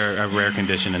 he's a rare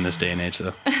condition in this day and age,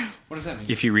 though. What does that mean?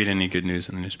 If you read any good news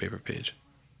in the newspaper page,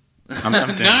 I'm down.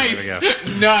 Nice. There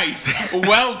we go. Nice.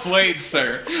 Well played,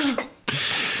 sir.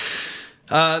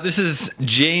 This is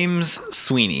James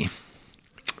Sweeney.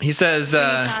 He says,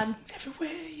 Todd.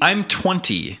 I'm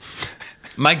 20.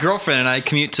 My girlfriend and I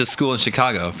commute to school in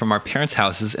Chicago from our parents'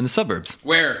 houses in the suburbs.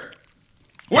 Where?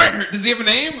 Does he have a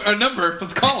name? A number?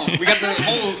 Let's call him. We got the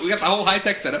whole high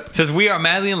tech setup. Says we are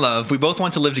madly in love. We both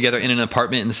want to live together in an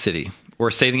apartment in the city.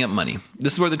 We're saving up money.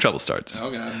 This is where the trouble starts. Oh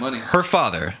god, money. Her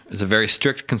father is a very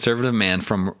strict conservative man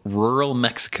from rural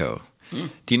Mexico. Do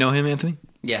you know him, Anthony?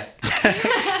 Yeah.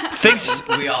 Thinks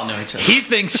We all know each other. he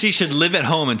thinks she should live at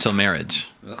home until marriage.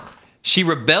 Ugh. She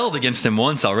rebelled against him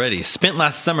once already. Spent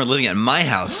last summer living at my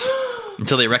house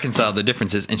until they reconciled the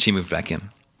differences and she moved back in.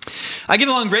 I get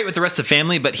along great with the rest of the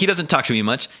family, but he doesn't talk to me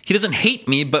much. He doesn't hate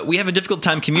me, but we have a difficult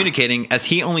time communicating as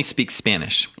he only speaks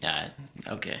Spanish. Yeah.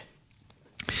 Okay.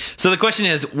 So the question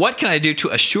is, what can I do to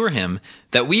assure him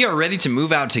that we are ready to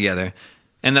move out together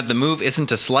and that the move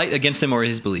isn't a slight against him or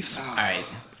his beliefs? All right.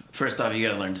 First off, you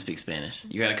got to learn to speak Spanish.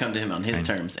 You got to come to him on his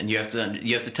terms, and you have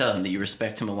to tell him that you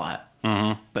respect him a lot,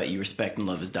 but you respect and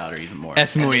love his daughter even more.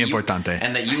 Es And muy that you- importante.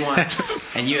 And that you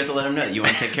want, and you have to let him know that you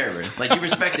want to take care of her. Like you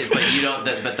respect it, but you don't.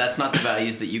 But that's not the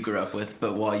values that you grew up with.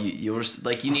 But while you're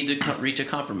like, you need to reach a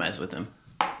compromise with him,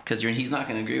 because he's not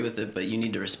going to agree with it. But you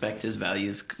need to respect his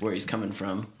values, where he's coming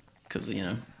from, because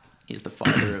he's the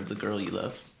father of the girl you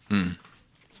love.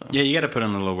 So. Yeah, you got to put in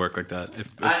a little work like that.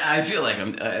 I feel like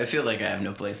I feel like I have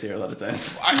no place here a lot of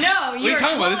times. No, What are you you're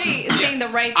talking about? This totally is saying the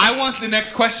right I thing. want the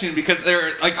next question because there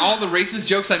are like all the racist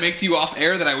jokes I make to you off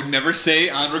air that I would never say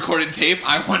on recorded tape.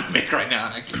 I want to make right now,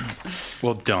 and I can't.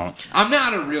 Well, don't. I'm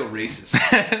not a real racist.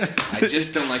 I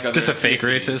just don't like other. Just a fake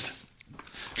ethnicities.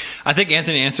 racist. I think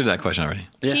Anthony answered that question already.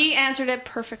 Yeah. He answered it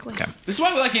perfectly. Okay. This is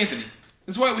why we like Anthony.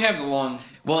 This is why we have the long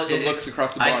the looks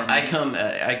across the bar. I come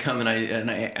and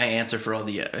I answer for all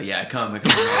the I come.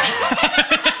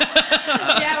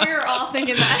 Yeah, we were all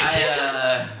thinking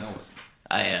that. That wasn't-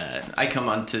 I come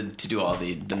on to do all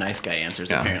the nice guy answers.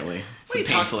 Yeah. Apparently, What are you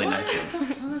some painfully talking- nice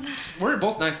ones. We're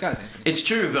both nice guys, Anthony. It's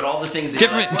true, but all the things that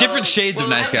Different shades of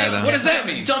nice guy, though. What does that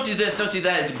mean? Don't do this, don't do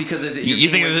that. It's because You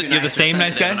think you're the same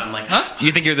nice guy? And I'm like, Huh?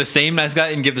 You think you're the same nice guy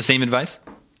and give the same advice?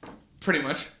 Pretty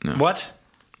much. What?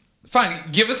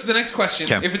 Fine. Give us the next question.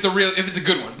 Okay. If it's a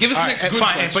good one. Give us All the right, next good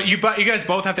fine. question. But you guys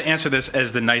both have to answer this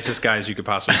as the nicest guys you could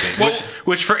possibly be. Well-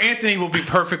 which for Anthony will be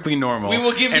perfectly normal. We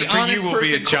will give and the for honest you will be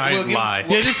a person- giant we'll give- lie.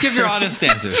 Yeah, just give your honest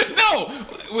answers. No.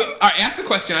 Well, all right. Ask the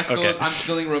question. Okay. I'm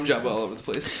spilling rum job all over the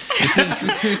place. This is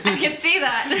I can see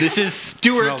that. this is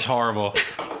Stuart. Smells horrible.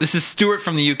 This is Stuart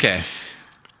from the UK.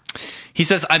 He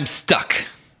says, I'm stuck.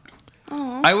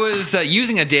 I was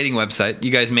using a dating website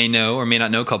you guys may know or may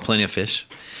not know called Plenty of Fish.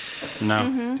 No.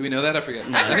 Do we know that? I forget.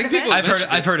 I've I heard think of it. people.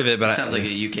 I've heard of it, but sounds like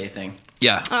a UK thing.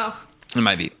 yeah, Oh, it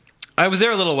might be. I was there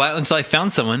a little while until I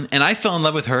found someone, and I fell in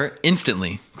love with her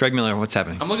instantly. Greg Miller, what's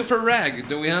happening? I'm looking for a rag.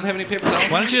 Do we not have any paper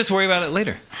towels? Why don't you just worry about it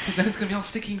later? Because then it's gonna be all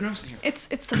sticky and gross in here. it's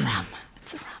the rum.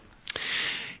 It's the rum.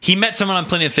 He met someone on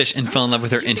Plenty of Fish and fell in love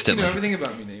with her You think instantly. You know everything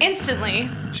about me, Nate. Instantly.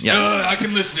 Yes. I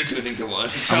can listen to 2 things at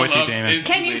once. I'm with you, Damon.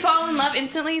 Can you fall in love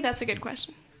instantly? That's a good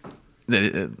question.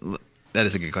 That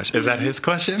is a good question. Is that his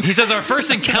question? He says our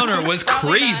first encounter was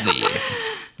crazy.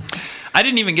 I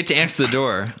didn't even get to answer the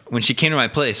door when she came to my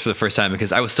place for the first time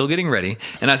because I was still getting ready.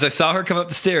 And as I saw her come up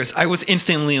the stairs, I was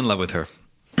instantly in love with her.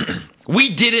 We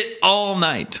did it all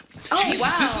night. Oh, Jesus,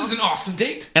 wow. this is an awesome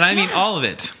date. And I mean all of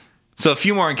it. So a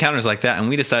few more encounters like that, and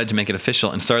we decided to make it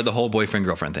official and started the whole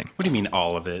boyfriend-girlfriend thing. What do you mean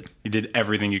all of it? You did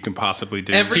everything you can possibly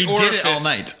do. Every He did it orifice. all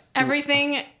night.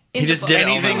 Everything. He just did it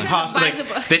all Anything night. possible By the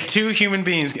book. that two human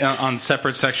beings on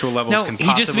separate sexual levels No, can he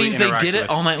possibly just means they interact did it with.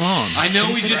 all night long. I know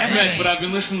we just met, but I've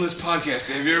been listening to this podcast.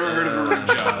 Have you ever heard of a rim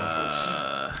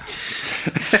job?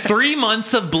 3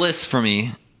 months of bliss for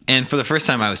me, and for the first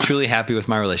time, I was truly happy with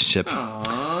my relationship.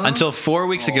 Until 4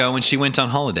 weeks ago when she went on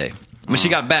holiday. When she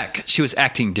got back, she was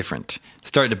acting different.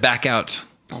 Started to back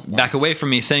away from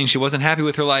me, saying she wasn't happy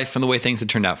with her life and the way things had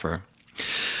turned out for her.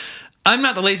 I'm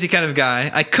not the lazy kind of guy.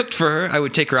 I cooked for her. I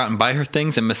would take her out and buy her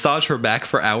things and massage her back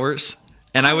for hours.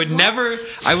 And I would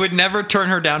never turn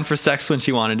her down for sex when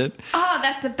she wanted it. Oh,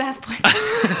 that's the best point.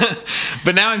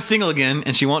 But now I'm single again,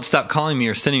 and she won't stop calling me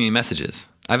or sending me messages.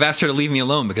 I've asked her to leave me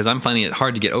alone because I'm finding it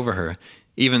hard to get over her,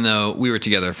 even though we were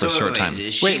together for a short time.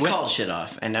 She called shit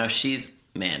off, and now she's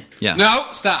man. Yeah. No,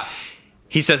 stop.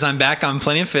 He says, I'm back on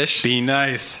Plenty of Fish. Be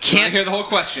nice. Can't hear the whole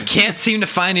question. Can't seem to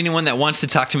find anyone that wants to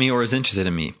talk to me or is interested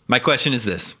in me. My question is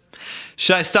this.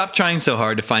 Should I stop trying so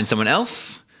hard to find someone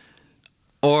else?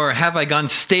 Or have I gone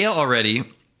stale already?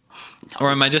 Or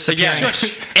am I just appearing?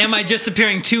 Am I just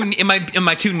appearing too? Am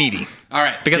I too needy? All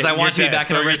right. Because I want to be You're back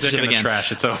in a dead. Throw your dick relationship in the again.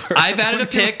 trash. It's over. I've added a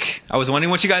pic. I was wondering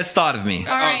what you guys thought of me.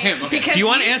 All right. him, okay. Because Do you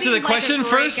want to you answer seem the like a question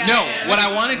great first? guy. No, what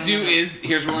I want to do is,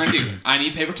 here's what I do. I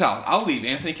need paper towels. I'll leave.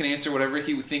 Anthony can answer whatever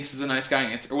he thinks is a nice guy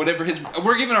answer, or whatever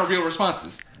we're giving our real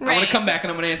responses. I'm going Right. to come back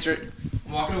and I'm going to answer it.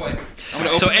 I'm walking away. I'm going to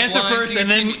open So the answer blinds first, so you and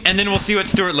can then see me. and then we'll see what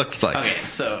Stuart looks like. Okay,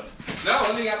 so No,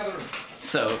 let me get out of the room.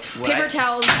 what Paper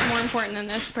towels is more important than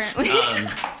this, apparently.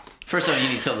 First of all, you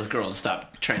need to tell this girl to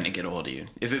stop trying to get a hold of you.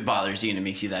 If it bothers you and it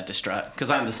makes you that distraught.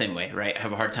 Because I'm the same way, right? I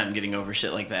have a hard time getting over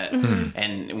shit like that.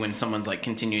 And when someone's like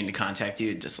continuing to contact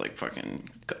you, it just like fucking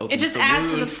opens It just the adds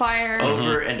to wound the fire.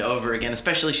 over and over again.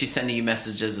 Especially if she's sending you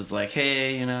messages. It's like,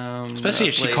 hey, you know. I'm Especially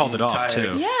if she up late, called it I'm off, tired.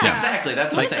 too. Yeah. Exactly.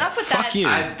 That's what What's I'm saying. up with Fuck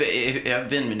that? you. I've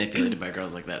been manipulated by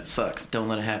girls like that. It sucks. Don't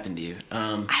let it happen to you.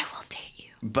 I will date you.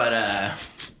 But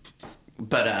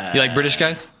You like British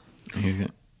guys?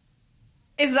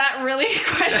 Is that really a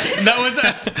question? That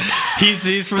was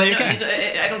he's from But the no,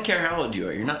 UK. I don't care how old you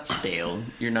are. You're not stale.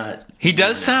 You're not. He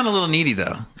does sound a little needy,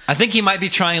 though. I think he might be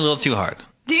trying a little too hard.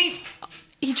 Did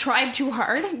he tried too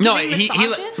hard? No, Giving he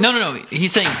massages? no.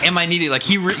 He's saying, "Am I needy?" Like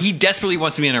he desperately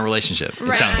wants to be in a relationship. It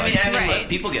Right. sounds I like. mean, Right. look,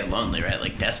 people get lonely, right?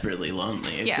 Like desperately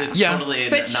lonely. It's, Yeah. it's Yeah. totally.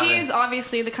 But not she a- is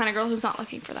obviously the kind of girl who's not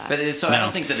looking for that. But it is, so I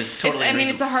don't think that it's totally. I mean,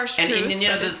 it's reasonable. a harsh and, truth, And you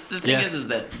know, but the thing is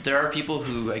that there are people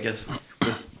who, I guess,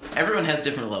 everyone has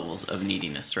different levels of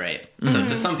neediness, right? So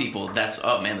to some people, that's,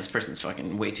 oh man, this person's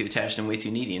fucking way too attached and way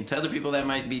too needy, and to other people, that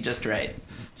might be just right.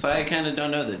 So I kind of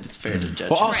don't know that it's fair to judge.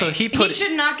 Well, also Right. he put.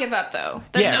 should not give up though.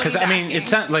 That's Yeah, what because he's I mean, asking.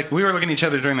 it's not like we were looking at each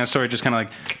other during that story, just kind of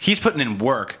like he's putting in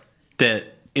work that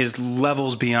is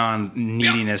levels beyond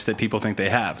neediness that people think they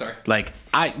have. Sorry. Like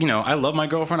I love my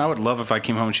girlfriend. I would love if I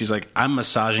came home and she's like, I'm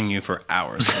massaging you for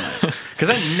hours, because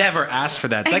I never asked for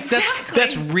that. Like Exactly.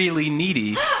 that's really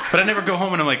needy. But I never go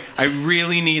home and I'm like, I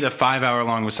really need a 5-hour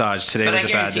long massage. Today But I was a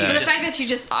bad guarantee you But day, the fact that she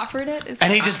just offered it is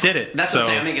and he just did it. That's so what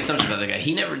I'm saying. I make assumptions about the guy.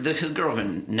 His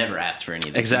girlfriend never asked for any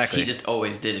of this. Exactly. He just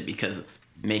always did it because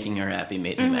making her happy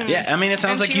made him happy. yeah, I mean, it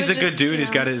sounds And like she he's a was good just, dude. you He's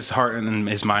know- got his heart and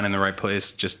his mind in the right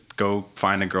place. Just go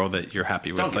find a girl that you're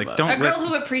happy with. Don't give Like, up. don't a girl let-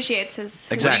 who appreciates his.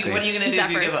 Exactly. What are you going to His do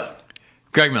if you give efforts. up?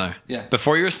 Greg Miller. Yeah.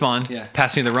 Before you respond, Yeah.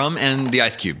 pass me the rum and the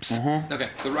ice cubes. Okay,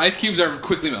 the ice cubes are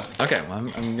quickly melting. Okay, well,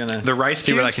 I'm gonna The rice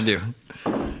see what I cubes?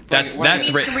 can do. That's Why-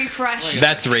 that's Needs to ra- refresh.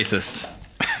 that's racist.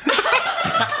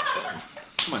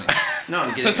 Come on. No, I'm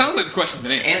So getting it sounds like the question's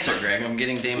been answered. answer, Greg. I'm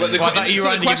getting Damon. Well, the, Well, I thought you so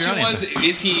wanted the to give your question own was,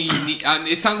 is he...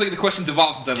 it sounds like the question's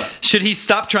evolved since I left. Should he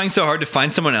stop trying so hard to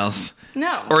find someone else,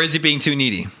 No. or is he being too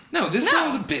needy? No, this No. girl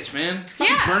was a bitch, man.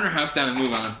 Fucking Yeah. burn her house down and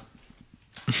move on.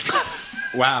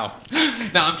 Wow.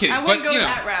 No, I'm kidding. I wouldn't but, go you know,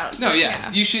 that route, No, but yeah,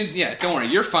 yeah. you should. Yeah, don't worry.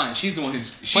 You're fine. She's the one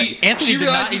who's... Wait, Anthony she did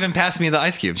not realizes- even pass me the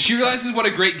ice cube. She realizes what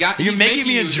a great guy... You're he's making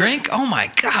me a you drink? Oh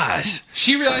my gosh.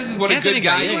 She realizes what Anthony a good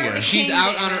guy Gallego. you are. She's King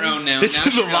out on her David. own now. This Now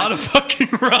is she a lot of realizes- fucking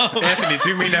rum. Anthony,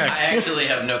 do me I next. actually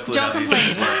have no clue Don't how these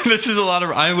complain. things work. This is a lot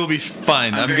of. I will be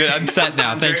fine. I'm good. I'm set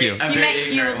now. Thank you. I'm You very make-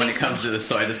 you ignorant will when be it comes to this,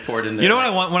 so I just poured in there. You know what I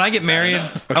want when I get married?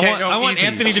 Okay, I want easy.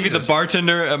 Anthony to be the Jesus.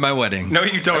 bartender at my wedding. No,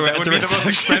 you don't. Or That at would the be the most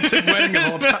reception. expensive wedding of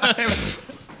all time.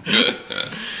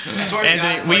 I swear to God,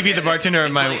 Anthony, it's will you like be the bartender at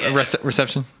it's my like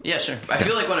reception? Yeah, sure. I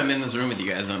feel like when I'm in this room with you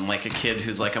guys, I'm like a kid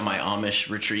who's like on my Amish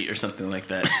retreat or something like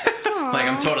that. Like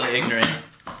I'm totally ignorant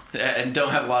and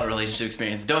don't have a lot of relationship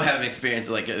experience. Don't have experience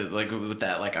like with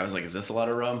that. Like I was like, is this a lot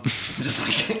of rum? I'm just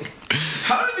like,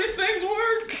 how do these things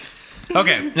work?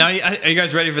 Okay, now are you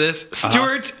guys ready for this?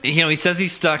 Stuart, he says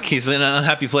he's stuck. He's in an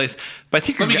unhappy place. But I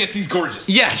think Let me guess, he's gorgeous.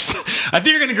 Yes, I think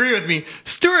you're gonna agree with me.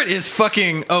 Stuart is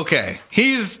fucking okay.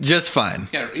 He's just fine.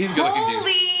 Yeah, he's a good looking dude.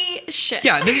 Holy shit.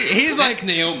 Yeah, he's That's like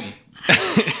Naomi.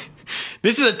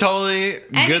 this is a totally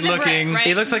And good he's a Brit, looking. right?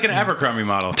 He looks like an Abercrombie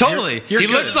model. Totally, You're he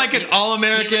good. looks like an all He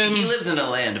American. lives in a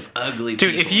land of ugly Dude,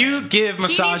 people. if you give He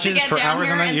needs to massages get for down hours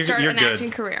here on that, and you're start an good.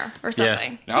 acting career or Yeah.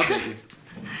 something. I'll take you.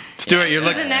 Stuart, you're He's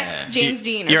looking. the next James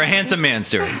Dean. or You're a something. handsome man,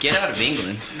 Stuart. Get out of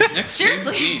England. Next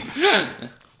Seriously. James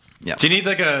Dean. Do you need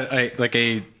like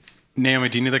a Naomi?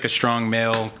 Do you need like a strong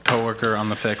male coworker on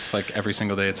the fix like every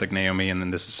single day? It's like Naomi, and then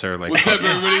this is her like. What's up, I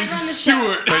everybody? run This the is show.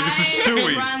 Stuart. Hey, this is I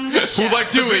Stewie. run the show. Who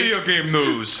likes the video game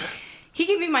news? He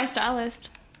can be my stylist.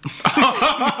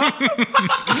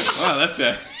 Wow, that's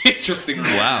a interesting.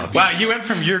 Wow. Wow, you went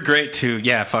from you're great to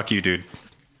yeah, fuck you, dude.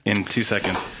 in 2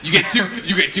 seconds. You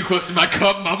get too close to my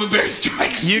cup, Mama Bear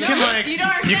strikes. You can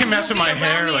You can mess with my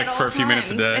hair like for a few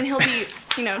minutes a day. and he'll be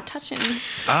touching.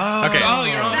 Oh, okay. Oh,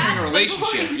 you're offering a relationship.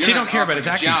 So you You're don't not care about his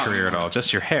offering acting a job. career at all,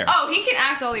 just your hair. Oh, he can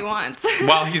act all he wants.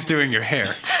 While he's doing your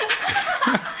hair.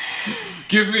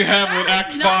 Give me Hamlet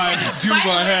Act No, 5 do by my the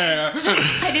way, hair.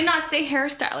 I did not say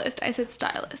hairstylist. I said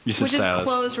stylist, You said which stylist. is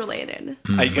clothes related,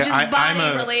 I, which is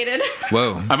body related.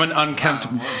 Whoa. I'm an unkempt,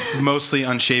 mostly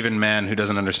unshaven man who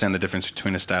doesn't understand the difference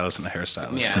between a stylist and a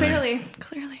hairstylist. Yeah. Clearly.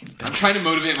 I'm trying to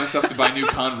motivate myself to buy new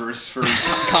Converse for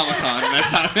Comic-Con.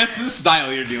 That's the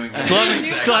style you're doing. Still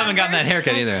haven't gotten that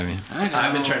haircut either. I mean, I know.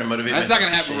 I've been trying to motivate That's not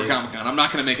myself going to to happen for Comic-Con. I'm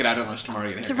not going to make it out at lunch tomorrow to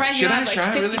get a haircut. Surprised you Should don't I have try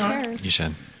like 50 really hard? pairs. you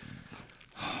should.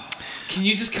 Can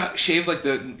you just shave like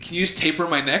can you just taper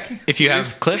my neck? If you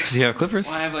have clips, you have clippers.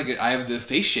 Well, I have the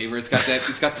face shaver. It's got the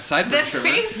sideburn The trimmer.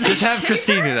 face. Just have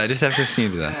Christine do that.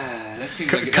 That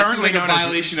seems like, Currently a known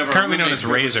violation as, of our currently known roommate as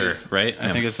razor, privileges. right?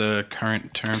 I think is the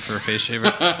current term for a face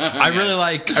shaver. I really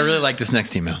like this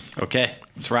next email. Okay,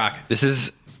 let's rock. This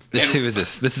who is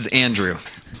this? This is Andrew.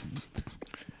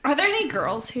 Are there any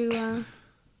girls who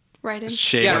write in?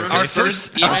 Shave Yeah, our remember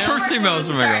faces. email? Our first email is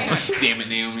from a girl. Sorry. Damn it,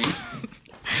 Naomi.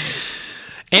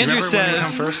 Andrew Remember when we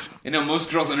come says. first? Most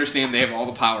girls understand they have all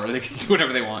the power. They can do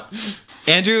whatever they want.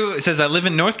 Andrew says I live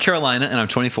in North Carolina and I'm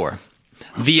 24.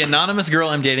 The anonymous girl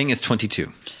I'm dating is 22.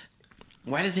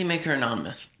 Why does he make her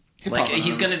anonymous? Hip-hop Like, he's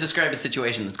anonymous. going to describe a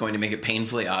situation that's going to make it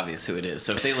painfully obvious who it is.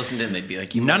 So if they listened in, they'd be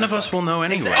like, None of us will know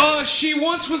anyway. Exactly. She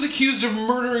once was accused of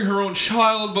murdering her own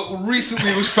child, but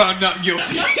recently was found not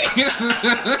guilty.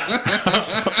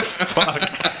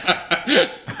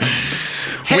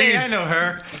 Hey, I know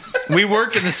her. We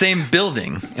work in the same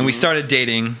building and we started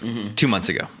dating 2 months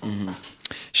ago.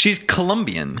 She's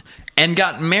Colombian and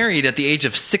got married at the age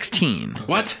of 16.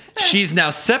 What? She's now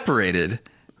separated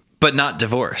but not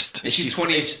divorced. She's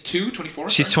 22, 24?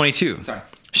 She's 22. Sorry.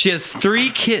 She has 3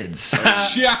 kids.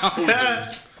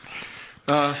 Yowzers.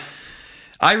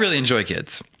 I really enjoy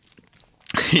kids.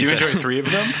 Do you enjoy 3 of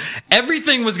them?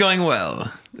 Everything was going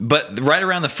well, but right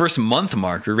around the first month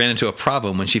mark, we ran into a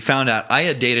problem when she found out I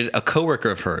had dated a coworker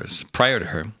of hers prior to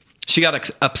her. She got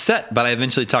upset, but I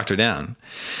eventually talked her down.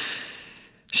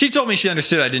 She told me she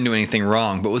understood I didn't do anything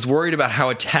wrong, but was worried about how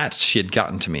attached she had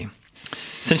gotten to me.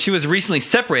 Since she was recently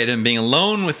separated and being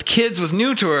alone with kids was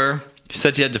new to her, she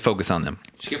said she had to focus on them.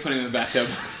 She kept putting it in the bathtub.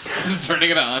 Just turning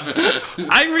it on.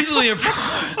 I recently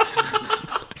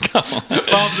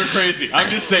Moms are crazy. I'm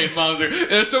just saying, moms are.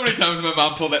 There's so many times my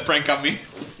mom pulled that prank on me.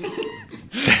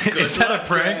 Is that a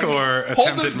prank or Hold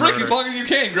attempted this brick murder? as long as you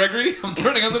can, Gregory. I'm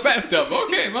turning on the bathtub.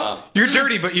 Okay, mom. You're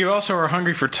dirty, but you also are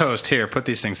hungry for toast. Here, put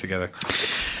these things together.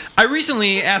 I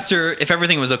recently asked her if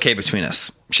everything was okay between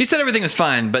us. She said everything was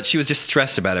fine, but she was just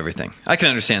stressed about everything. I can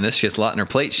understand this. She has a lot on her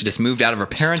plate. She just moved out of her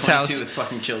parents' 22 house. with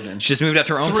fucking children. She just moved out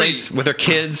to her own 3. place with her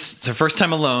kids. It's her first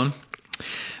time alone.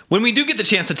 When we do get the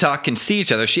chance to talk and see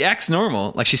each other, she acts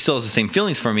normal, like she still has the same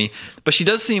feelings for me, but she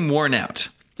does seem worn out.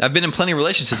 I've been in plenty of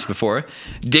relationships before,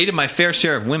 dated my fair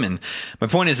share of women. My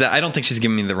point is that I don't think she's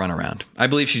giving me the runaround. I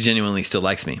believe she genuinely still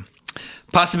likes me.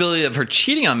 Possibility of her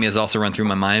cheating on me has also run through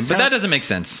my mind, but that doesn't make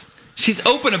sense. She's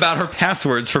open about her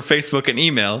passwords for Facebook and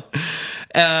email,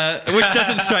 which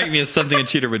doesn't strike me as something a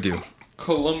cheater would do.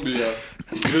 Columbia.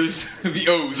 There's the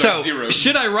O's So, are zeros.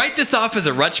 should I write this off as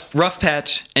a rough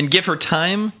patch and give her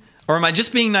time, or am I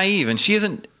just being naive and she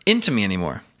isn't into me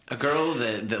anymore? A girl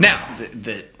that Now-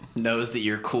 that knows that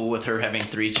you're cool with her having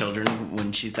 3 children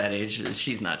when she's that age,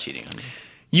 she's not cheating on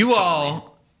you.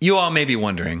 You all may be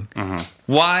wondering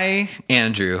why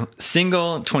Andrew,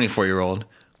 single 24-year-old,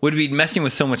 would be messing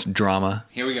with so much drama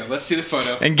Here we go. Let's see the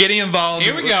photo. and getting involved.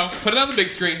 Here we go. Put it on the big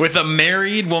screen. With a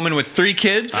married woman with 3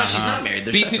 kids. She's not married.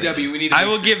 They're separated. BCW, we need a I big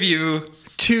will screen. give you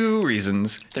 2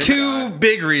 reasons, They're 2 not.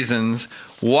 big reasons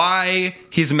why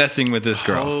he's messing with this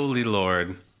girl. Holy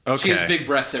Lord. She Okay. has big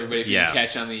breasts, everybody, if you Yeah. can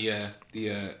catch on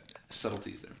the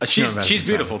subtleties there. She's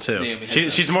beautiful too. Naomi,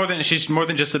 She's more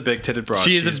than just a big titted broad.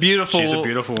 She is a beautiful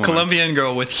woman. Colombian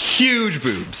girl with huge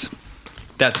boobs.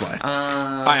 That's why.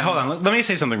 All right, hold on. Let me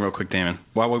say something real quick, Damon.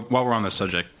 While we're on this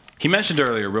subject, he mentioned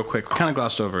earlier, real quick, kind of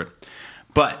glossed over it,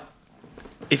 but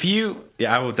if you,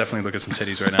 I will definitely look at some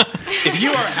titties right now. If you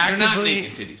are They're not actively,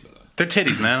 naked titties, by the way. they're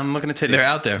titties, man. I'm looking at titties. They're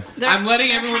out there. I'm letting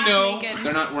They're everyone half know naked.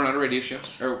 they're not. We're not a radio show.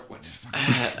 Or what?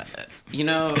 You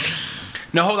know,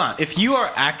 No, hold on. If you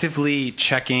are actively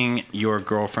checking your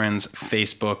girlfriend's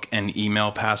Facebook and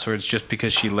email passwords just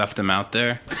because she left them out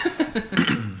there,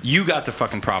 you got the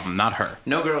fucking problem, not her.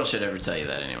 no girl should ever tell you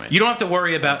that anyway. You don't have to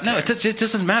worry about. No, it just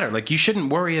doesn't matter. Like, you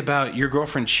shouldn't worry about your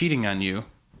girlfriend cheating on you.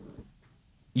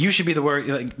 you should be the worry.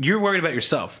 Like, you're worried about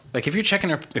yourself. Like, if you're checking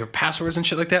her passwords and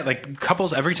shit like that, like,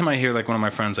 couples, every time I hear, like, one of my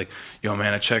friends, like, yo,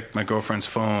 man, I checked my girlfriend's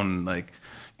phone, like,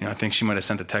 you know, I think she might have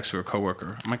sent a text to her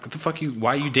coworker. I'm like, what the fuck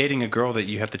why are you dating a girl that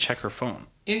you have to check her phone?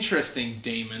 Interesting,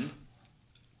 Damon.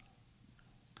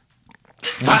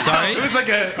 I'm sorry? It was like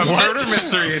a murder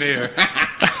mystery in here.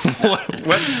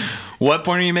 What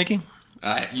point are you making?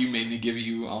 You made me give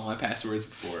you all my passwords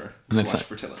before That's watch not-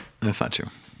 Portillo. That's not true.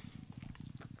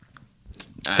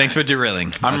 Thanks for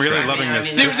derailing. I'm That's really great. loving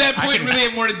this. Did that point really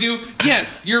have more to do?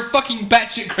 Yes, you're fucking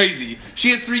batshit crazy.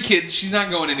 She has 3 kids. She's not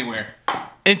going anywhere.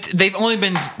 They've only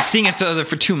been seeing each other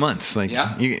for 2 months. Like,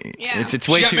 Yeah. It's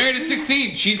way She got too. married at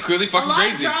 16. She's clearly A fucking lot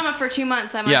crazy. of drama for 2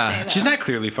 months, I must Yeah. say. Though. She's not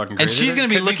clearly fucking crazy. And she's gonna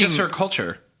be Could looking- just her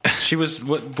culture. She was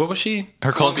what was she?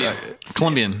 Her culture, Colombia.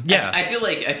 Colombian. Yeah. I feel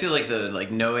like the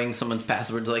knowing someone's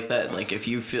passwords like that, like if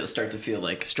you start to feel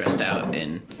like stressed out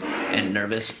and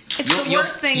nervous, It's the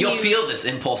worst thing You'll you- feel this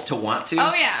impulse to want to.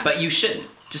 Oh, yeah. But you shouldn't.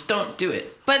 Just don't do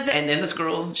it. But and then this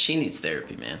girl, she needs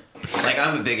therapy, man. Like,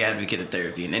 I'm a big advocate of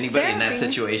therapy, and anybody in that Therapy?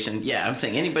 situation, yeah, I'm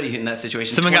saying anybody in that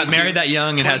situation. Someone got 22, married that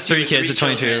young and has 3 kids at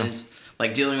 22. children,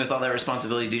 like dealing with all that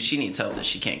responsibility, dude. She needs help that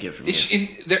she can't get from you.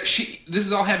 This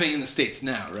is all happening in the States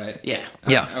now, right? Yeah.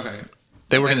 Yeah. Okay.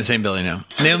 They work in the same building now.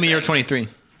 Naomi, you're 23. Can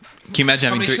you imagine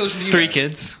How having many children do you 3 have?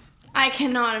 kids? I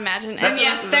cannot imagine. That's And what-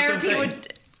 yes, that's what I'm therapy saying.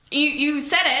 would. You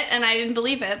said it, and I didn't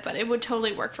believe it, but it would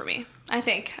totally work for me. I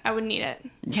think I would need it.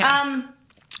 Yeah.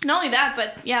 Not only that,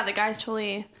 but yeah, the guy's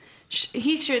totally.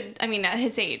 He should. I mean, at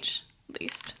his age, at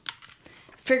least,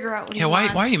 figure out what he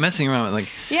wants. Why are you messing around with, like,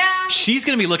 Yeah. she's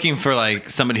going to be looking for, like,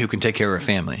 somebody who can take care of her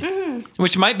family. Mm-hmm.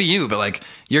 Which might be you, but, like,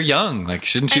 you're young. Like,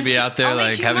 shouldn't you And be out there, only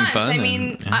like, 2 having months. fun? I and-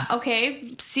 mean, yeah.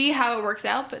 okay, see how it works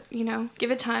out, but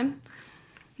give it time.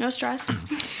 No stress.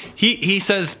 He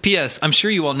says, P.S. I'm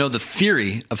sure you all know the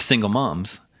theory of single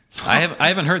moms. I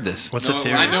haven't heard this. What's the No,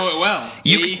 theory? I know it well. A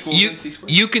equals MC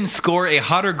squared. You can score a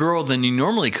hotter girl than you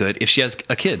normally could if she has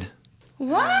a kid.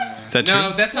 What? Is that No,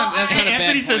 true? that's not. That's not a bad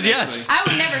Anthony point, says yes.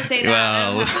 actually. I would never say that.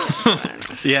 Well, I don't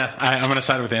know. Yeah, I'm gonna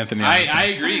side with Anthony. on this one. I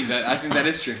agree. I think that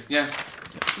is true. Yeah.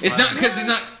 It's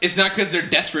not because they're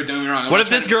desperate. Don't get me wrong. I'm What not if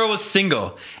this trying girl was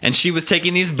single and she was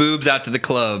taking these boobs out to the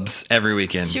clubs every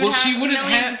weekend? She would Well, she have wouldn't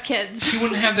millions have of kids. She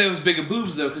wouldn't have those big of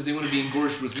boobs though, because they wouldn't be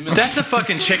engorged with milk. That's a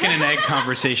fucking chicken and egg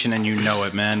conversation, and you know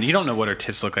it, man. You don't know what her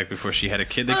tits look like before she had a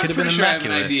kid. They I'm could have been pretty sure I have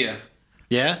immaculate. an idea.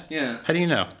 Yeah? Yeah. How do you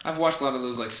know? I've watched a lot of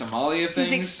those like Somalia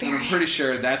things, and I'm pretty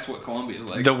sure that's what Colombia is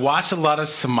like. Watch a lot of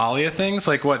Somalia things,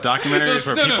 like what documentaries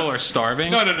where No, people no. are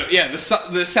starving. No. Yeah, the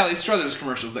Sally Struthers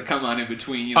commercials that come on in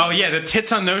between. You know. Oh yeah, the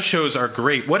tits on those shows are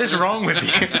great. What is wrong with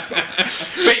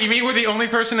you? Wait, you mean we're the only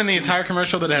person in the entire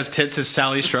commercial that has tits is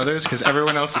Sally Struthers because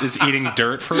everyone else is eating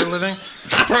dirt for a living?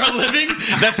 For a living?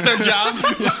 That's their job?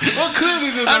 Well,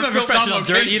 clearly those I'm are a filmed professional on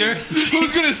dirt location. eater.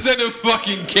 Who's gonna send a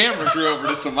fucking camera crew over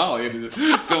to Somalia to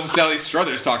film Sally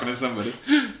Struthers talking to somebody?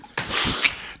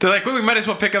 They're like, well, we might as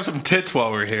well pick up some tits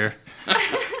while we're here.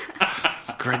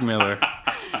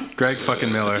 Greg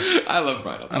fucking Miller. I love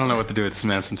Brian. I don't know what to do with this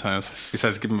man sometimes.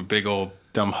 Besides, give him a big old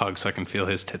dumb hug so I can feel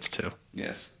his tits too.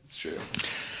 Yes, it's true.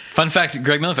 Fun fact,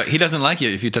 Greg Miller fact, he doesn't like you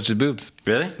if you touch his boobs.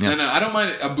 Really? Yeah. No, I don't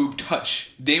mind a boob touch.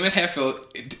 Damon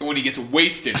Heffield, when he gets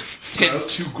wasted,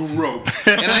 tends to grope.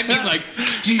 And I mean like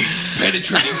deep,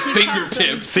 penetrating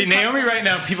fingertips. See, Naomi right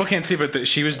now, people can't see, but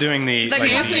she was doing the Like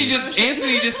like, Anthony just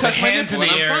the touched my hands in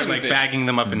nipple, the and I'm air, fine like with it. bagging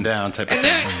them up and down type of And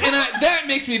thing. that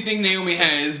makes me think Naomi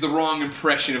has the wrong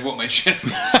impression of what my chest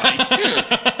looks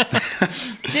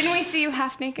like. Didn't we see you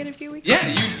half naked a few weeks Yeah,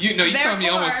 you saw me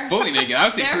Therefore- almost fully naked. I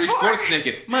would say Therefore- 3/4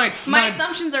 naked. My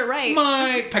assumptions are right.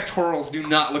 My pectorals do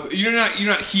not look. You're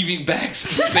not heaving bags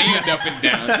of sand up and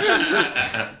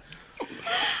down.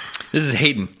 This is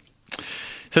Hayden.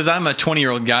 Says, I'm a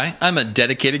 20-year-old guy. I'm a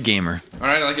dedicated gamer. All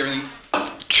right, I like everything.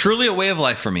 Truly a way of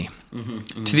life for me.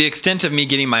 To the extent of me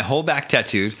getting my whole back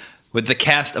tattooed with the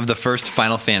cast of the first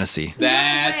Final Fantasy.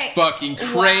 That's way. fucking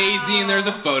crazy, and there's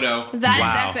a photo. That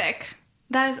Wow. is epic.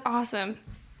 That is awesome.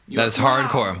 That is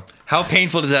hardcore. How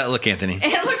painful does that look, Anthony?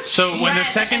 It looks So when the wet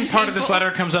second and part of this painful.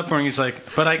 letter comes up where he's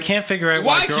like, but I can't figure out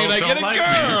Why why girls can't I don't get a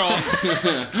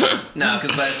like me. girl? No,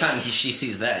 because by the time she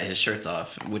sees that, his shirt's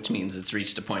off, which means it's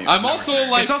reached a point. I'm of no also return.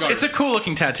 like. It's a cool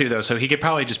looking tattoo though, so he could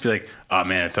probably just be like, oh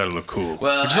man, I thought it looked cool.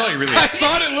 Well, which is all he really I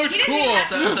thought it looked He didn't cool. even have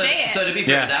So, to so, say it. so to be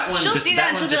fair, Yeah. that one She'll just see that that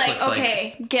and one she'll be just like, looks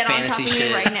okay, like get on top fantasy of me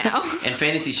shit. right now. And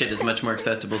fantasy shit is much more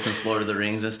acceptable since Lord of the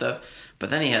Rings and stuff. But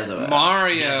then he has a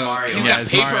Mario. He has Mario. He's Yeah, got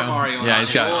it's Paper Mario. Mario on Yeah, his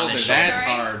he's got- shoulder. on his That's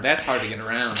shoulder. hard. That's hard to get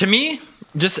around. To me,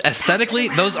 just aesthetically,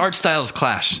 those art styles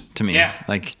clash to me. Yeah.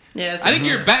 Like, Yeah, it's I think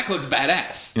your back looks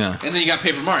badass. Yeah. And then you got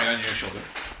Paper Mario on your shoulder.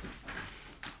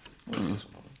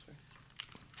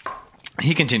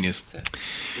 He continues.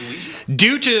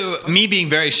 Due to me being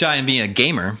very shy and being a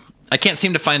gamer, I can't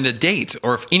seem to find a date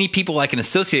or any people I can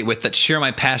associate with that share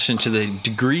my passion to the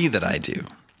degree that I do.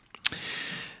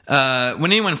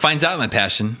 When anyone finds out my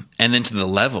passion and then to the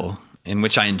level in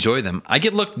which I enjoy them, I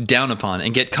get looked down upon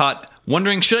and get caught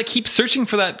wondering, should I keep searching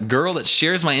for that girl that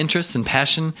shares my interests and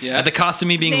passion at the cost of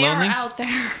me being They lonely? are out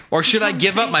there. Or should I That's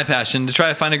give what up I'm my passion to try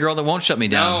to find a girl that won't shut me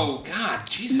down? No, God,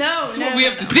 Jesus. No, this is no, what we no,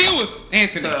 have to no. deal with,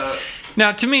 Anthony. So,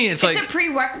 Now, to me, it's It's like a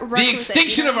prerequisite. the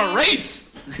extinction you know of what I a mean?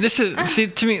 race. this is. See,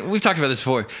 to me, we've talked about this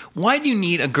before. Why do you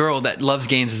need a girl that loves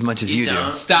games as much as you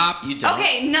don't. do? Stop. You don't.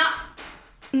 Okay,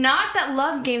 not that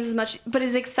loves games as much, but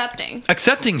is accepting.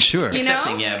 Accepting, sure. You know?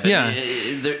 Accepting, yeah. But Yeah.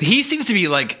 there- He seems to be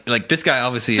like this guy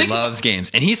obviously Think loves games,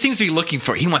 and he seems to be looking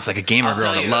for. He wants like a gamer I'll girl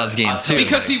tell that you, loves I'll games tell too. you.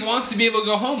 Because he wants to be able to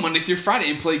go home Monday through Friday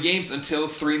and play games until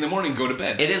 3 a.m. and go to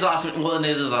bed. It is awesome. Well, it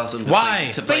is awesome. To Why?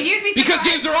 Play, to But play. you'd be Because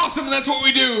surprised. games are awesome and that's what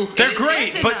we do. They're is-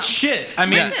 great, Listen, but though. shit. I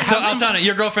mean, Yeah, so Altana,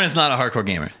 your girlfriend is not a hardcore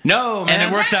gamer, no, man. and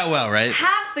it works out well, right?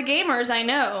 Half the gamers I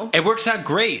know. It works out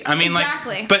great. I mean,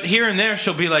 Exactly. like, but here and there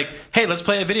she'll be like, "Hey, let's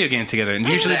play a video game together." And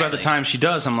usually by the Exactly. time she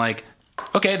does, I'm like,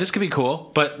 "Okay, this could be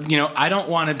cool." But I don't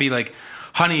want to be like,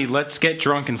 "Honey, let's get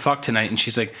drunk and fuck tonight." And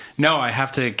she's like, "No, I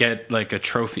have to get like a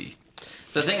trophy.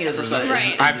 The thing is that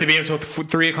Right. I have to be able to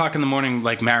 3 o'clock in the morning,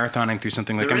 like marathoning through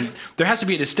something." Like, there has to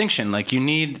be a distinction. Like,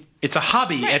 it's a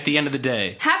hobby Right. at the end of the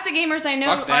day. Half the gamers I know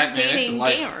Fuck that, are man. It's dating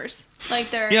life. gamers.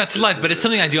 Like they're Yeah, it's life, but it's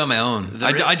something I do on my own.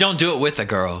 I don't do it with a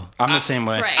girl. I'm the same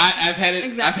way. right. I've had it.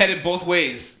 Exactly. I've had it both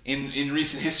ways in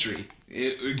recent history.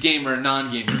 Gamer,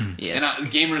 non-gamer, Yes. and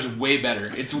gamer's way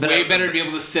better. It's But way I- better to be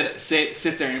able to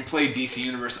sit there and play DC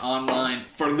Universe online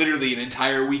for literally an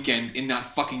entire weekend and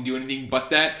not fucking do anything but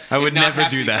that. I would and not never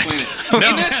have do to that. explain it. No,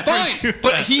 And that's fine,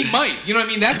 but he might. You know what I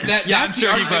mean? That's Yeah, I'm that's sure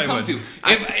the he argument I come probably to.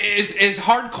 If as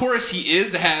hardcore as he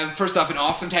is to have first off an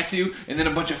awesome tattoo and then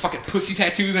a bunch of fucking pussy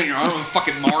tattoos on your arm with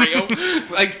fucking Mario,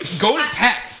 like go to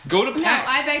PAX. Go to PAX.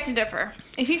 No, I beg to differ.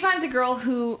 If he finds a girl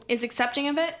who is accepting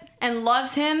of it and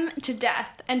loves him to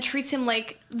death and treats him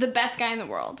like the best guy in the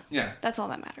world, Yeah. that's all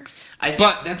that matters.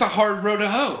 But that's a hard road to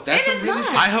hoe. That's It a is really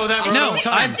not. I hoe that road No, all the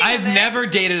time. accepting I've of it. never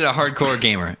dated a hardcore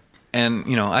gamer, and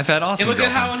I've had awesome. And look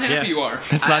at how girlfriends. unhappy Yeah. you are.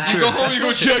 That's not I true. Go home, you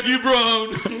go, Jackie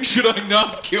Brown. Should I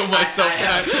not kill myself?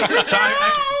 So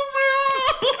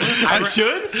I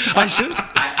should. I should.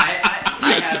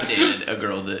 I have dated a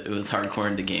girl that was hardcore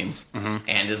into games,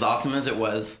 and as awesome as it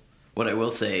was, what I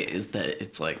will say is that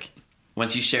it's like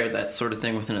once you share that sort of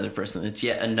thing with another person, it's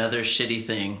yet another shitty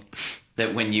thing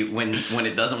that when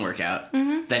it doesn't work out,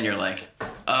 then you're like,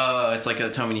 oh, it's like the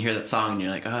time when you hear that song and you're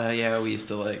like, oh yeah, we used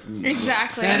to like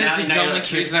Exactly. That Now- is the now you're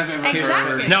dumbest like- reason I've ever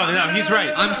Exactly. heard. No, he's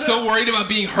right. I'm so worried about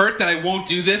being hurt that I won't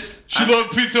do this. She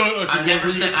loved Pizza Hut. I'm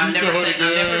never saying.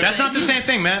 That's not the same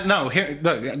thing, man. No, here,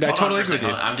 look, I totally agree with you.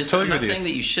 I'm just totally I'm not agree with saying you.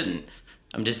 that you shouldn't.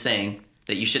 I'm just saying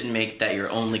that you shouldn't make that your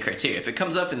only criteria. If it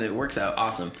comes up and it works out,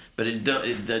 awesome. But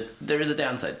there is a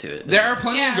downside to it. There are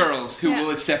plenty of Yeah. girls who Yeah.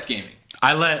 will accept gaming.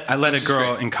 I let a is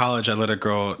girl great. in college. I let a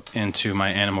girl into my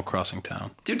Animal Crossing town.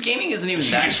 Dude, gaming isn't even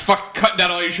She that. just fuck cutting down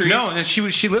all your trees. No, and she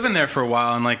lived in there for a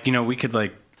while, and like we could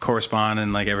like correspond,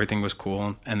 and like everything was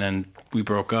cool. And then we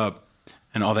broke up,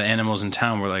 and all the animals in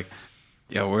town were like,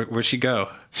 "Yo, where'd she go?"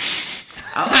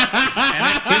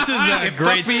 This is a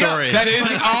great fucked me up. story. That is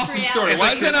an awesome story. It's Why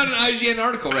like is that not an IGN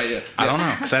article right yet? I don't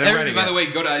know because I didn't read it By yet. the way,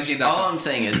 go to IGN.com. All I'm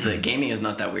saying is that gaming is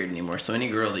not that weird anymore. So any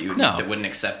girl that that wouldn't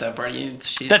accept that part of you,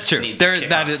 she That's true. needs There- to kick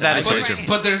that rocks is- that out. is But, very true.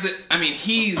 but there's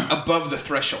he's above the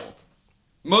threshold.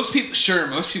 Most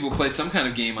people play some kind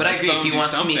of game But on I their agree, if phone, he do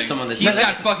wants to meet something. someone that's- He's got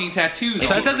that's- fucking tattoos.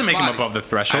 So all that doesn't over make his him body. above the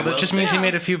threshold. I It will just means say- he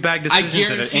made a few bad I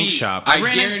decisions at an ink shop.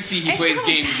 guarantee he It's plays not-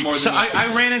 games more than So most I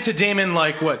ran into Damon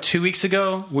like 2 weeks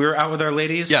ago. We were out with our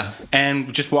ladies, Yeah.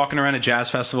 and just walking around a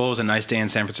jazz festival. It was a nice day in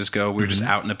San Francisco. We were just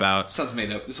out and about. Sounds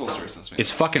made up. This whole story sounds made up.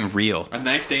 It's fucking real. A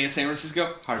nice day in San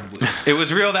Francisco? Hard to believe. It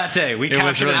was real that day. We was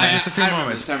captured really it in nice. just a few I remember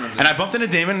moments. this, I remember And I this. bumped into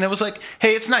Damon, and it was like,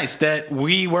 hey, it's nice that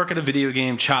we work at a video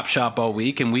game chop shop all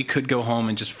week, and we could go home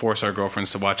and just force our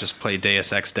girlfriends to watch us play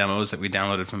Deus Ex demos that we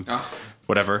downloaded from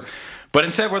whatever. But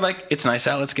instead, we're like, it's nice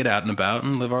out. Let's get out and about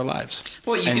and live our lives.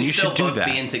 Well, you and can you still should do both that.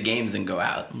 be into games and go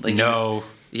out. Like, No.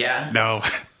 Yeah. No.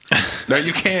 No,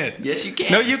 you can't. Yes, you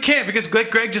can. No, you can't, because like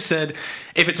Greg just said,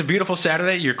 if it's a beautiful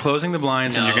Saturday, you're closing the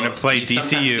blinds and you're going to play you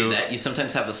sometimes do DCU. that. You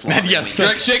sometimes have a slot. Yeah, weekend.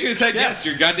 Greg's shaking his head. Yes,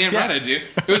 you're goddamn right. I do.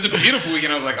 It was a beautiful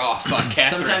weekend. I was like, oh fuck,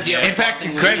 Catherine. Sometimes you have In fact,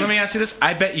 Something Greg, we- let me ask you this.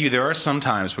 I bet you there are some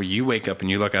times where you wake up and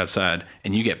you look outside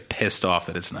and you get pissed off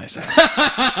that it's nice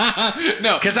out.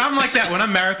 No. Because I'm like that. When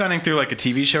I'm marathoning through like a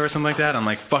TV show or something like that, I'm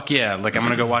like, fuck yeah. Like, I'm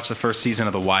going to go watch the first season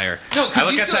of The Wire. No, 'cause I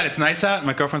look you outside, still- it's nice out, and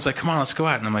my girlfriend's like, come on, let's go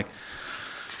out. And I'm like,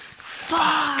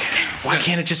 Fuck. Why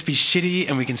can't it just be shitty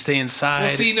and we can stay inside? Well,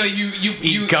 see, no,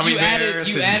 you gummy added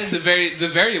bears the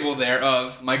variable there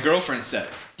of my girlfriend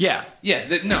says. Yeah. Yeah,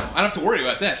 no, I don't have to worry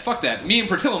about that. Fuck that. Me and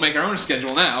Portillo make our own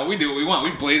schedule now. We do what we want.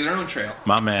 We blaze our own trail.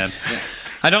 My man. Yeah.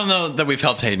 I don't know that we've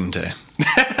helped Hayden today.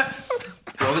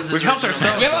 We've helped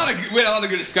ourselves. We had a lot of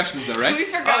good discussions, though, right? We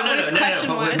forgot what his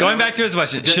question was. Going back to his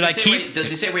question, should I keep Does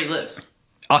he say where he lives?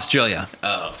 Australia?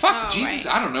 Fuck, Jesus,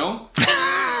 right. I don't know.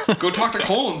 Go talk to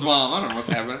Colin's mom. I don't know what's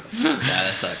happening. Yeah,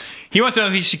 that sucks. He wants to know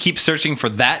if he should keep searching for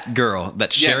that girl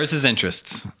that shares Yes. his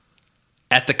interests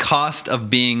at the cost of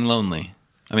being lonely.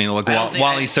 I mean, like, I don't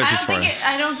while think he searches for her.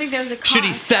 I don't think there's a cost. Should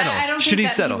he settle? I don't Should he think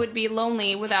that settle? he would be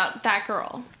lonely without that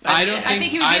girl. I don't I think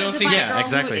think. he would be able to find yeah, a girl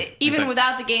exactly, who, even exactly.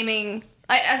 without the gaming,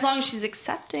 as long as she's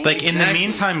accepting. Like, in the Exactly.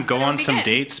 meantime, go That'll on be some good.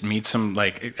 dates, meet some,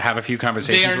 like, have a few They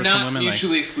conversations are with some not women.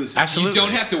 mutually like, exclusive. Absolutely. You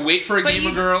don't have to wait for a But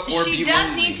gamer girl or she be does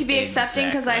lonely. need to be accepting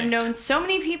because Exactly. I've known so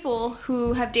many people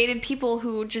who have dated people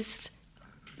who just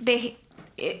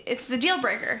it's the deal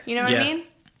breaker. You know what Yeah. I mean?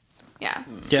 Yeah.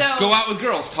 Yeah. So Go out with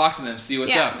girls, talk to them, see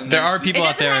what's Yeah. up. And There then- are it people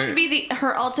out doesn't there. have to be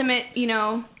her ultimate,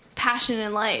 passion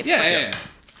in life. Yeah.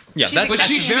 Yeah, She's that's, But that's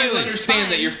she should be very able to least. understand fine.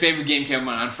 that your favorite game came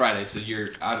on Friday, so you're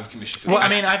out of commission. For Well, that. I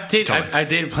mean, I've dated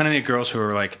Totally. plenty of girls who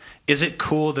are like, "Is it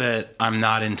cool that I'm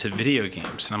not into video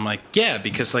games?" And I'm like, "Yeah,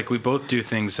 because like we both do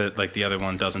things that like the other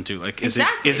one doesn't do. Like,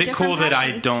 Exactly, is it cool different that I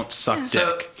passions. don't suck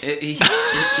So dick?" he said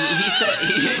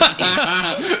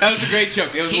that was a great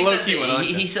joke. It was a he low said, key one. I like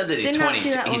he that. said that he's Did not 20. see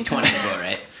that He's one 20 coming. as well,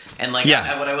 right? And like,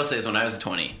 Yeah. what I will say is, when I was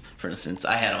 20, for instance,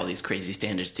 I had all these crazy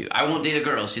standards too. I won't date a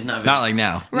girl. She's not. Not like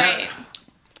now. Right.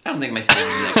 I don't think my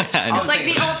standards. Are that. I know. All It's I'm like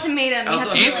the saying is- ultimatum. You Also,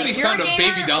 have to be Anthony like, you're found a gamer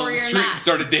baby doll or in the you're street not. and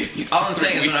started dating. All I'm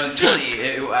saying is, when I was weeks.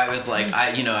 20,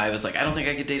 I was like, I don't think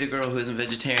I could date a girl who isn't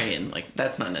vegetarian. Like,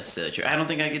 that's not necessarily true. I don't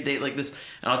think I could date like this.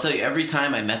 And I'll tell you, every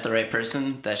time I met the right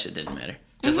person, that shit didn't matter.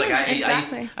 Just like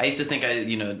exactly. I used to think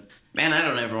man, I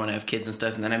don't ever want to have kids and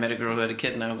stuff. And then I met a girl who had a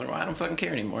kid, and I was like, well, I don't fucking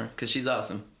care anymore because she's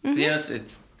awesome.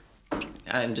 It's.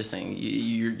 I'm just saying,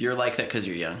 you're like that because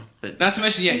you're young. But Not to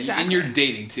mention, yeah, Exactly. and you're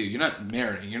dating too. You're not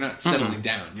marrying. You're not settling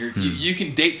down. You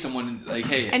can date someone like,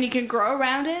 hey, And you can grow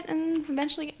around it and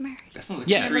eventually get married. that sounds like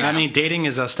Yeah, a tree. I mean, dating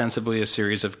is ostensibly a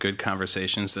series of good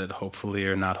conversations that hopefully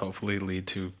or not hopefully lead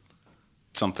to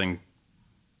something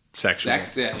sexual.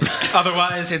 Sex, yeah.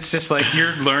 Otherwise, it's just like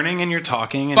you're learning and you're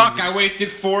talking. And Fuck, I wasted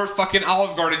 4 fucking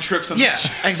Olive Garden trips on Yeah, this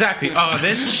shit. exactly. Oh,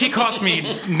 she cost me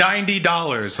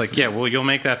 $90. Like, yeah, well, you'll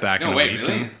make that back in No, a wait, week.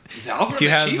 really? And- Is Olive Garden you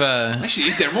that have, cheap? I should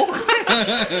eat there more.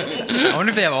 I wonder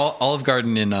if they have Olive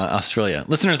Garden in Australia.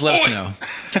 Listeners, let us Oi! know. I heard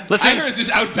it's Listeners,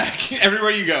 just Outback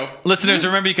everywhere you go. listeners,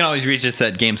 remember you can always reach us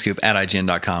at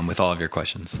gamescoop@ign.com with all of your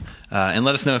questions. And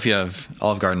let us know if you have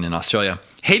Olive Garden in Australia.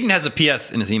 Hayden has a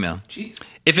PS in his email. Jeez.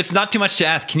 If it's not too much to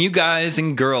ask, can you guys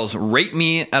and girls rate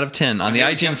me out of 10 on the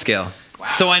Okay, IGN yeah. scale?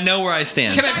 So I know where I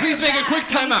stand. Can I please make a quick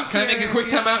timeout? Can I make a quick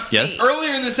timeout? Yes.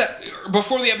 Earlier in this,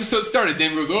 before the episode started,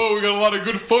 Dan goes, "Oh, we got a lot of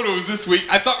good photos this week."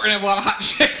 I thought we were gonna have a lot of hot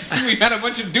chicks. We had a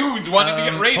bunch of dudes wanting to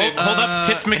get rated. Hold up,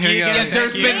 Tits here McGee you go. again. Yeah,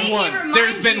 there's Thank you. been May he one. remind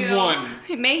There's been you- one.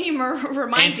 May he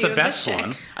remind It's you the of best this chick,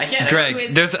 one. I can't. Greg, who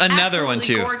is there's another one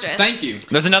absolutely too. Gorgeous. Thank you.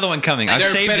 There's another one coming. I've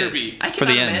There saved better it be. I for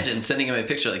cannot the end. imagine sending him a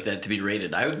picture like that to be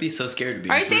rated. I would be so scared to be.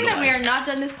 Are you saying that we are brutalized. not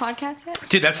done this podcast yet?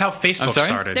 Dude, that's how Facebook I'm sorry?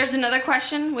 started. There's another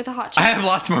question with a hot I chick. have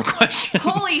lots more questions.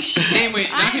 Holy shit! Hey, wait,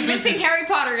 Knockin' I'm Boots missing is- Harry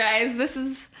Potter, guys. This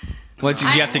is. What,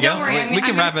 did you have to go? Don't worry, we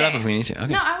can I'm wrap gonna it up stay. if we need to.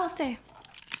 Okay. No, I will stay.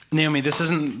 Naomi, this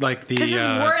isn't like the This is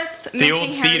worth the missing old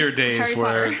theater Harry days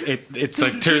where Potter. it's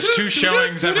like there's 2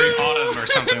 showings every autumn or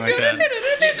something like that.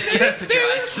 Put your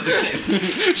eyes to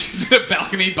the She's in a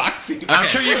balcony boxing. I'm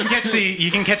sure you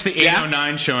can catch the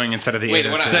 809 showing instead of the Wait,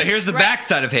 802. what So here's the Right. back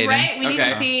side of Hayden. Right? We need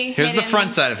Okay. to see. Here's the Hayden.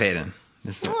 front side of Hayden.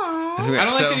 This is Aw. this is weird. I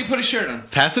don't like So, that he put a shirt on.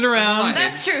 pass it around.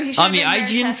 That's true. He should On have the been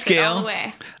IGN bare-chested scale, all the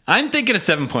way. I'm thinking a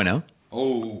 7.0.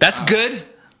 Oh, That's wow. good.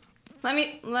 Let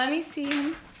me see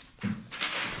him.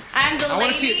 I'm the I lady.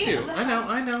 want to see it too. of the I know.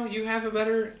 house. I know. You have a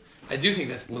better. I do think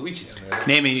that's Luigi on there.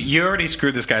 Naomi, you already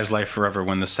screwed this guy's life forever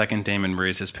when the second Damon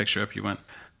raised his picture up. You went,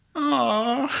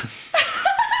 "Aww."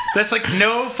 That's like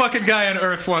no fucking guy on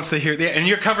earth wants to hear that. And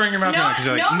you're covering your mouth now because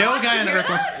you're like, one no wants guy to on hear earth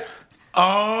wants. that.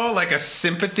 Oh, like a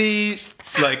sympathy,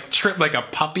 like trip, like a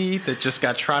puppy that just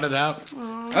got trotted out.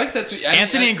 I like that.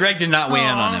 Anthony and Greg did not weigh in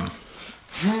on him.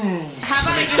 How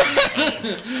about I give him an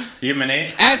 8? You give him an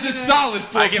 8? As a solid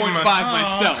I give him 4.5 a-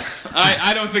 myself,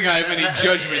 I don't think I have any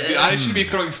judgment. I should be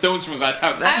throwing stones from a glass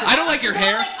house. I don't like your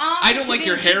hair. I don't like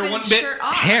your hair one bit.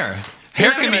 Hair.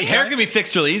 Hair can be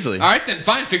fixed really easily. All right, then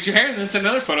fine. Fix your hair and then send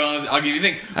another photo. I'll give you a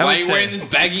thing. Why are you wearing this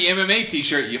baggy MMA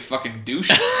T-shirt? You fucking douche.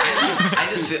 I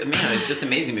just feel, man, it's just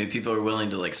amazing me. People are willing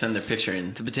to like send their picture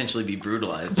in to potentially be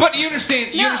brutalized. But you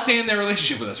understand? You No. understand their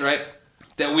relationship with us, right?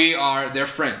 That we are their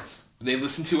friends. They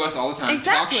listen to us all the time.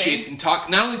 Exactly. Talk shit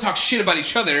and not only talk shit about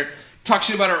each other, talk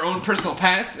shit about our own personal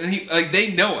past, and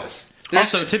they know us.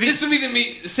 Also, to be- this would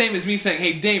be the same as me saying,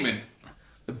 "Hey, Damon,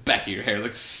 the back of your hair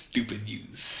looks stupid, you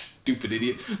stupid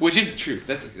idiot," which isn't true.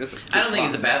 That's a I don't think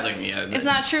it's a bad look. Yeah, It's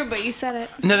not true, but you said it.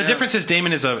 No, the difference is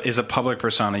Damon is a public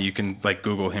persona. You can like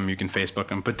Google him, you can Facebook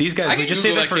him. But these guys, I we can just say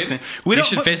Google their that first kid. name. We You don't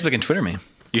should put- Facebook and Twitter me.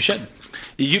 You should.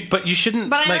 But you shouldn't.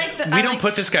 But I like, like the- we I don't like-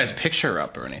 put this guy's picture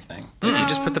up or anything. You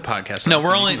just put the podcast. No, up we're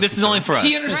and you only. can This listen is to only it. for us.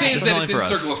 He understands This is that only it's in for a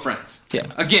us. circle of friends. Yeah.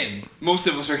 Again, most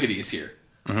of us are hideous here.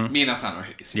 Me and Altano are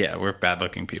hideous. Yeah, we're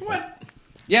bad-looking people.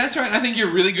 Yeah, that's right. I think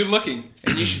you're really good looking,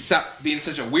 and you should stop being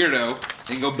such a weirdo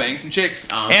and go bang some chicks.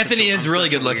 Anthony is really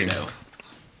good looking.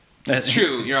 It's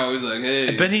true. You're always like,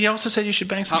 hey. But he also said you should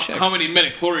bang some chicks. How many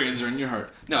midichlorians are in your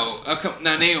heart? No,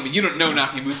 now Naomi, you don't know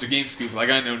Knocking Boots or Game Scoop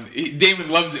like I know. Damon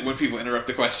loves it when people interrupt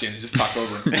the question and just talk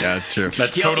over him. Yeah, that's true.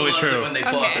 That's He totally also loves true. it when they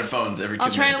pull out Okay. their phones every 2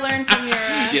 I'll try minutes. to learn from your.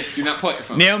 Yes, do not pull out your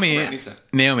phone.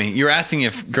 Naomi, you were asking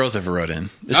if girls ever wrote in.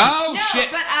 This is- Oh No,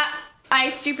 shit! but I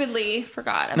stupidly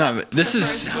forgot. No, About but this the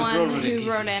is- first Girl one wrote in.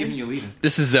 who wrote He's giving in. you a lead in.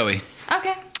 This is Zoe.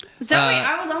 Okay, Zoe.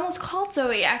 I was almost called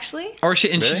Zoe actually. Or she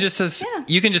Really? just says, Yeah.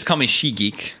 you can just call me She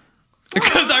Geek.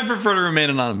 Because I prefer to remain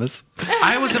anonymous.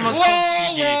 I was almost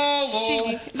called She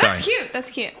Geek. That's Sorry. cute.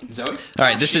 That's cute. Zoe? All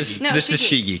right, this is She-Geek. No, this is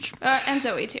She She Geek. And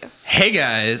Zoe too. Hey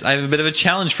guys, I have a bit of a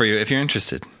challenge for you if you're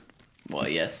interested. Well,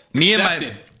 yes. Me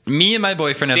Accepted. and my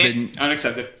boyfriend have been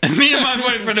Unaccepted. me and my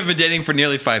boyfriend have been dating for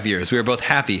nearly 5 years. We are both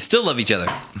happy, still love each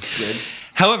other. Good.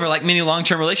 However, like many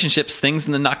long-term relationships, things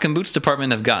in the Knockin' Boots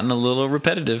department have gotten a little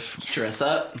repetitive. Dress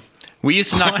up. We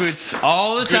used to knock What? boots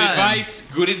all the Good time. advice.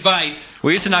 Good advice.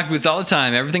 We used to knock boots all the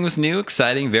time. Everything was new,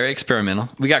 exciting, very experimental.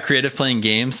 We got creative playing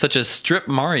games such as Strip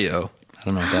Mario. I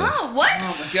don't know what that is. Oh, what?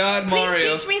 Oh my God, Please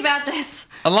Mario. teach me about this.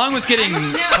 Along with getting... No.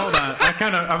 Hold on.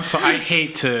 I'm sorry. I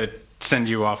hate to send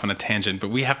you off on a tangent, but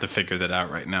we have to figure that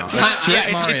out right now. Yeah,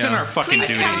 It's in our fucking Please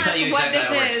duty. tell I can us tell you what exactly how it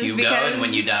this works. is, You go, because- and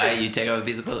when you die, you take off a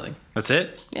piece of clothing. That's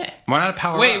it? Yeah. Why not a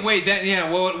power up? Wait.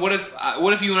 Well,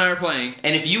 what if you and I are playing?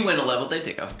 And if you win a level, they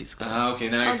take off a piece of clothing. Okay,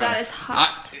 now you're that covered. is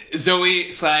hot.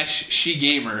 Zoe/She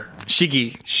Gamer, She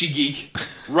Geek. She Geek.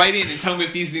 Write in and tell me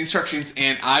if these are the instructions,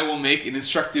 and I will make an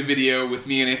instructive video with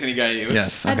me and Anthony Gallegos.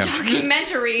 Yes. A Okay.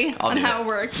 documentary on do how it. it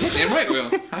works. Damn right, Will.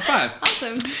 High five.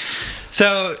 Awesome.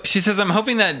 So she says, I'm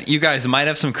hoping that you guys might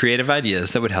have some creative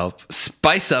ideas that would help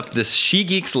spice up this She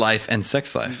Geek's life and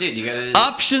sex life. Dude, you gotta...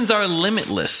 Options are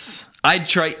limitless. I'd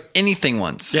try anything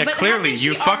once. Yeah, But clearly hasn't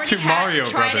you she fucked two already had- Mario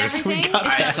tried brothers. We everything? got All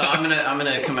right, that. so I'm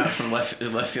gonna come out from left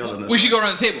field on this. We should one. go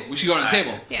around the table. All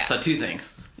right. Yeah. So 2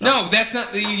 things. No, that's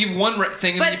not. You give one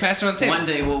thing and But- then you pass it around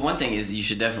the table. One thing is you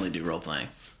should definitely do role playing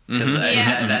because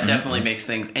Yes. that definitely makes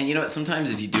things. And you know what?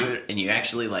 Sometimes if you do it and you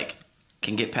actually like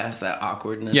can get past that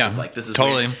awkwardness Yeah, of like this is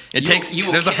totally. weird, It takes-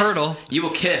 will there's a kiss- hurtle. You will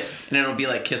kiss and it'll be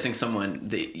like kissing someone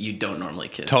that you don't normally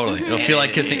kiss. Totally. It'll feel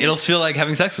like kissing. It'll feel like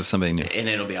having sex with somebody new. and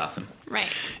it'll be awesome. Right.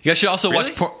 You guys should also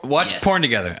Really? watch Yes. porn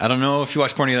together. I don't know if you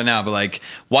watch porn together now, but like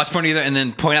watch porn together and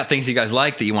then point out things you guys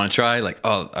like that you want to try. Like,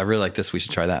 oh, I really like this. We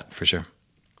should try that for sure.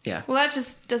 Yeah. Well, that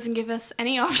just doesn't give us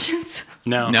any options.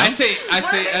 No. No? I say other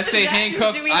suggestions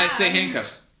handcuffs. do we I have? say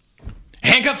handcuffs.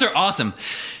 Handcuffs are awesome.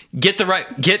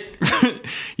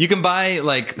 You can buy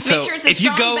like so sure it's a if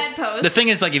you strong go bedpost the thing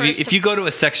is like first. if you go to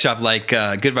a sex shop like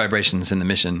Good Vibrations in the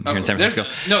Mission here in San There's-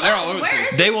 Francisco, No, they're all over the Where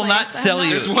place. is They this will place? not I'm sell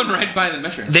you- There's one right by the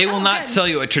metro. they will Oh, not good. sell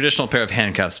you a traditional pair of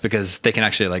handcuffs because they can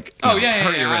actually like Oh yeah,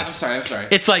 hurt your I'm wrist. sorry.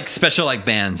 It's like special like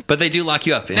bands, but they do lock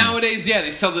you up. Nowadays, yeah,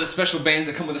 they sell the special bands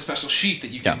that come with a special sheet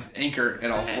that you can anchor at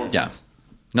all 4 Yeah. points.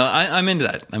 No, I'm into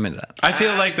that. I'm into that. I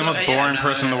feel like the So, most yeah, boring no,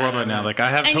 person in the no, world no, right no. now. Like I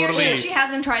have And you're sure totally, she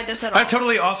hasn't tried this at all? I have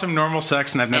totally awesome normal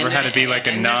sex, and I've never And- had to be like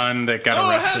a and there's- nun that got Oh,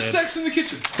 have arrested. sex in the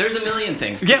kitchen. There's a million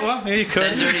things. Yeah, well, yeah, you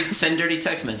could. Send dirty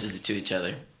text messages to each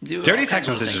other. Do Dirty all text kinds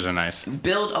of messages things. are nice.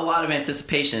 Build a lot of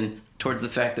anticipation towards the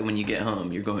fact that when you get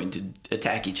home, you're going to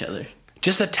attack each other.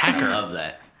 Just attack I her. love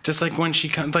that. Just like when she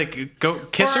comes, like go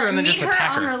kiss her and then meet just her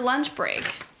attack on her. her lunch break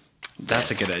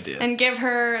That's a good idea. and give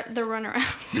her the runaround.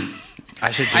 I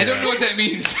should. Do I don't that. know what that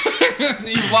means.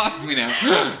 You've lost me now.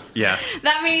 Yeah.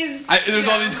 That means There's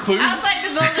all these clues. outside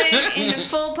the building in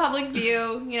full public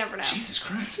view. You never know. Jesus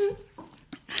Christ.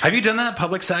 Have you done that?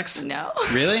 Public sex? No.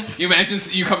 Really? You imagine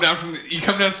you come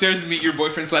downstairs and meet your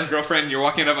boyfriend / girlfriend. And you're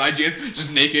walking up IGNs,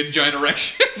 just naked, giant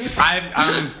erection.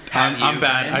 I'm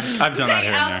bad. I've done that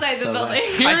here and outside there. the building.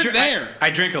 Here and there. I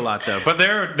drink a lot though, but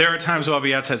there are times where I'll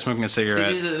be outside smoking a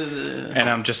cigarette, and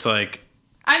I'm just like,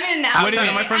 I'm in and out. Outside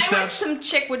of my front I wish steps, some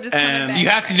chick would just come and in. You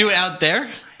have to do it out there?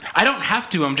 I don't have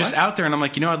to. I'm just out there, and I'm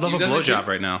like, I'd love You've a done that blowjob too?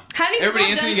 right now. How do you Everybody,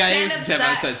 people Anthony do Guy used to stand-up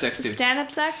have outside sex? sex, too. Stand-up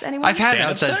sex? Anyone? I've had Stand-up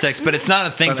outside sex? sex, but it's not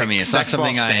a thing But, for like, me. It's not sex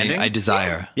while something standing? I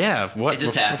desire. Yeah, what? It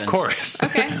just of happens. course.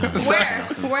 Okay. Where?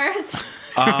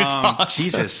 Where's?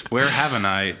 Jesus, where haven't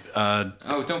I?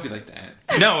 Oh, don't be like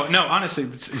that. No. Honestly,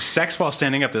 sex while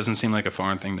standing up doesn't seem like a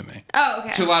foreign thing to me. Oh,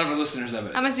 okay. To a lot of our listeners of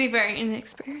it. I must be very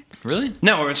inexperienced. Really?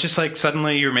 No, it's just like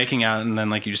suddenly you're making out, and then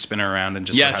like you just spin around and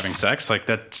just Yes. start having sex. Like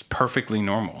that's perfectly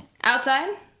normal.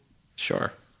 Outside?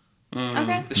 Sure.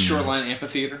 Okay. The Shoreline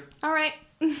Amphitheater. All right.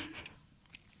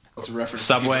 That's a reference.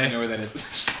 Subway. I know where that is.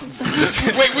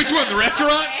 Wait, which one? The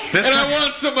restaurant? This and one. I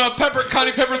want some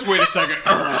Connie Peppers. Wait a second.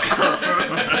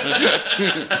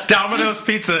 Domino's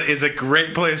Pizza is a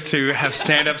great place to have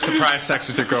stand-up surprise sex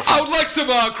with your girlfriend. I would like some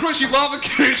crunchy lava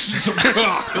cakes and some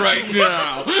cock right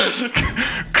now.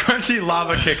 Crunchy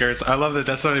lava kickers. I love that.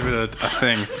 That's not even a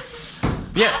thing.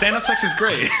 Yeah, stand-up sex is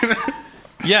great.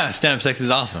 Yeah, stand-up sex is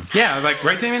awesome. Yeah, like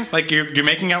right, Damien. Like you're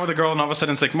making out with a girl, and all of a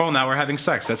sudden it's like, well, now we're having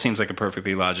sex. That seems like a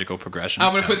perfectly logical progression.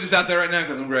 I'm going to put this out there right now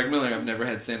because I'm Greg Miller. I've never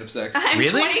had stand-up sex. I'm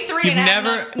Really? 23 You've and I have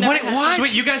never- no, what- had what? sex. So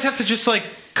wait, you guys have to just like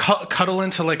cuddle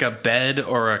into like a bed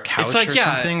or a couch It's like, or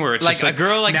yeah, something where it's like just a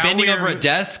girl like now bending we're- over a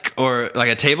desk or like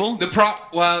a table.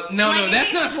 Well, no, Like that's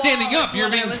against not the standing wall up. You're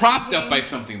is what I being was propped up thinking. by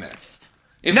something there.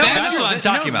 If No, that's what I'm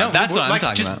talking about. That's what I'm like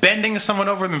talking just about. bending someone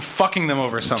over and then fucking them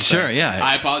over something. Sure, yeah.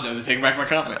 I apologize. I take back my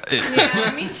comment.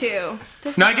 Yeah, me too.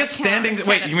 This No, I does guess not count standing. as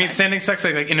Wait, stand-up you mean sex. standing sex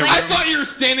like in a I room thought you were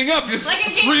standing up, just Like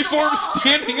against free the form wall.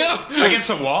 standing up. against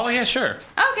a wall? Yeah, sure.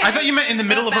 Okay. I thought you meant in the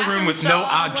middle of a room with no bathroom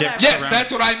stall, objects. Yes, around.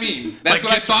 that's what I mean. That's Like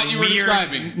what I just thought you were weird,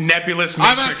 describing. nebulous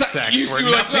I'm matrix outside. sex. You where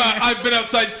were like, nothing- I've been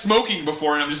outside smoking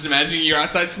before, and I'm just imagining you're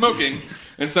outside smoking.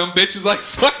 And some bitch is like,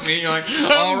 fuck me. You're like,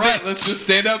 all right, let's just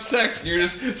stand up sex. And you're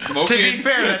just smoking. To be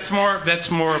fair,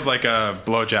 that's more of like a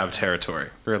blowjob territory.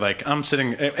 Where like I'm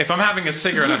sitting. If I'm having a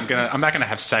cigarette, I'm not gonna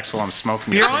have sex while I'm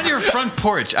smoking. a You're cigarette. on your front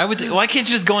porch. Why can't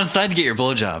you just go inside to get your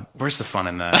blowjob? Where's the fun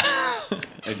in that?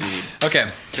 Agreed. Okay,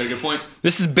 That's a good point.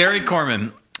 this is Barry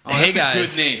Corman. Hey that's a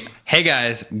guys, good name. Hey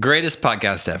guys, greatest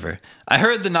podcast ever. I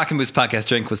heard the Knockin' Boots podcast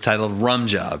drink was titled Rum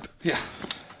Job. Yeah.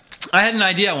 I had an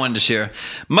idea I wanted to share.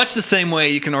 Much the same way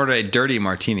you can order a dirty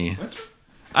martini.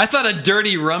 I thought a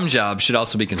dirty rum job should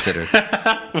also be considered.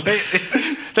 Wait,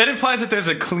 that implies that there's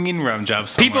a clean rum job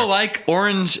somewhere. People like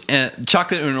orange,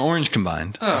 chocolate and orange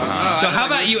combined. So how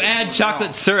about you add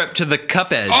chocolate syrup to the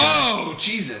cup edge? Oh,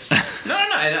 Jesus. No.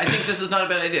 I think this is not a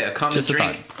bad idea. A common Just a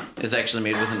drink is actually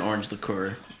made with an orange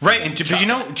liqueur. right? And do you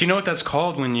know what that's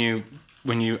called when you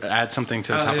add something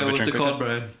to the top of a drink?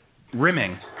 Brad?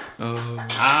 Rimming.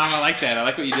 I like that. I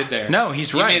like what you did there. No,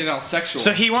 he's You right. made it all sexual.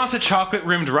 So he wants a chocolate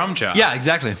rimmed rum job. Yeah,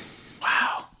 exactly.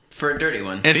 For a dirty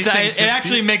one. It things-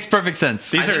 actually makes perfect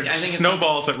sense. These I are think it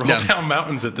snowballs that roll Yeah. down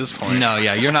mountains at this point. No,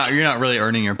 yeah, you're not really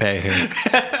earning your pay here.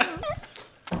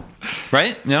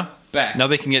 Right? No. Back.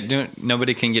 Nobody can get down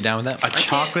with that. A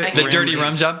chocolate The rimmed dirty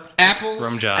rum job. Apples.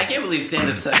 rum job. I can't believe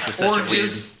stand-up sex is such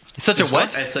Oranges. It's such a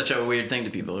what? It's such a weird thing to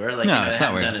people, right? Like, No, you it's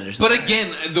not haven't weird. done it or But something.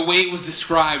 again, the way it was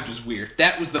described was weird.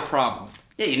 That was the problem.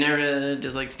 Yeah, you never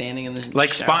just like standing in the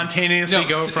Like shower. spontaneously No,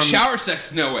 go from shower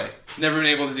sex, no way. Never been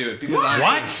able to do it because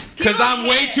What? Because I'm People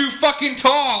way hate it. too fucking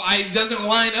tall. It doesn't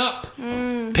line up.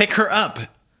 Pick her up.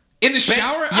 In the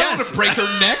shower, I don't want yes. to break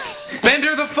her neck. bend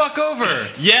her the fuck over.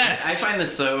 Yes. I find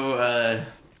this so.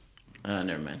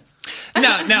 Never mind.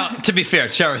 Now, to be fair,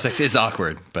 shower sex is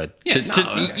awkward, but Yeah, you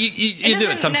It do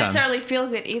doesn't it sometimes. necessarily feel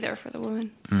good either for the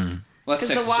woman. Less Because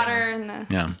sex the in water general. and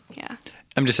the... Yeah, Yeah.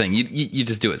 I'm just saying you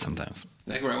just do it sometimes.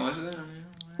 Like where I wanted that.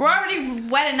 We're already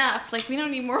wet enough. Like, we don't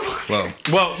need more water. Whoa.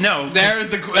 Well, no.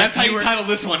 That's how you were- title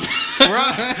this one. We're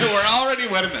already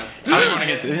wet enough. I don't want to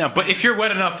get to no, but if you're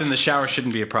wet enough, then the shower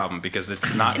shouldn't be a problem because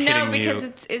it's not No, hitting because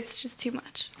you. it's just too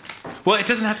much. Well, it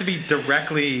doesn't have to be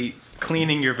directly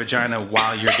cleaning your vagina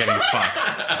while you're getting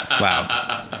fucked.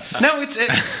 Wow. No, it's.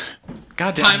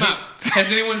 God damn. Time out.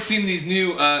 Has anyone seen these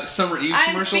new Summer Eve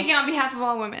I'm commercials? speaking on behalf of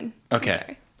all women. Okay.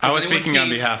 Sorry. I was Has anyone speaking on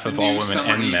seen behalf of the all new women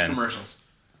Summer and Eve men. commercials.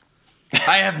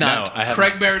 I have not. No, I haven't.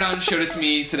 Craig Baradon showed it to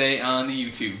me today on the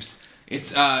YouTubes.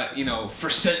 It's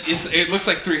it looks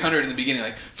like 300 in the beginning.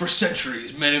 Like for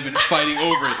centuries, men have been fighting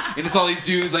over it, and it's all these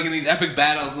dudes like in these epic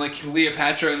battles, and like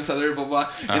Cleopatra and this other blah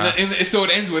blah. And so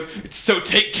it ends with so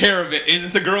take care of it, and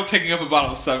it's a girl picking up a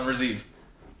bottle of Summer's Eve.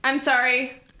 I'm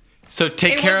sorry. So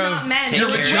take It care was of not men. Your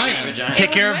It was vagina. women. Vagina. take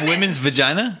It care was of women. women's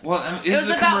vagina. Well, It this was is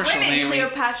a about commercial, women. Naomi.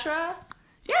 Cleopatra.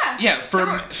 Yeah. Yeah, for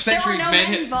There centuries, were no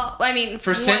men. involved. I mean, For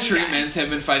one centuries, guy. men have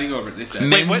been fighting over it. They said.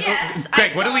 Men- Wait, Yes,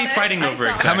 Greg, I what are saw we this. fighting I over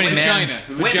saw exactly? How many Vagina. mans?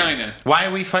 Vagina. Why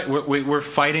are we we're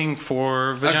fighting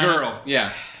for A vagina? girl.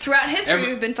 Yeah. Throughout history, Every-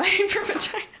 we've been fighting for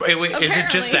vagina. Wait, is it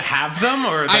just Apparently. to have them,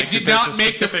 or I like, did there's not a make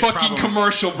the specific fucking problem?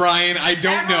 commercial, Brian. I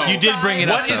don't know. You did bring it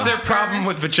up, What is though. their problem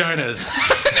with vaginas?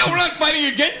 No, we're not fighting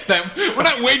against them. We're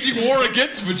not waging war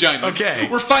against vaginas. Okay.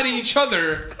 We're fighting each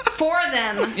other. For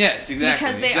them. Yes, exactly.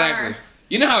 Because they exactly. are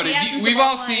You know how it the is. essence We've of all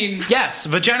all life. seen Yes,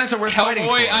 vaginas are worth fighting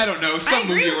Hellboy. for. I don't know. Some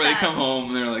agree movie with where they that. come home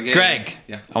and they're like, hey, Greg,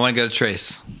 Yeah. I want to go to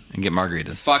Trace and get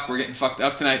margaritas. Fuck, we're getting fucked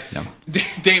up tonight. Yeah.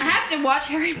 Damon, I have to watch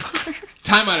Harry Potter.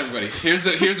 time out, everybody. Here's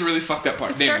the really fucked up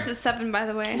part. It starts Damon, at 7, by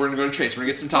the way. we're gonna go to Trace. We're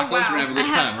gonna get some tacos. Oh, wow. We're gonna have a good I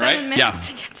have time, 7 right? minutes Yeah.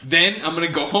 to get to- Then I'm gonna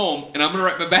go home and I'm gonna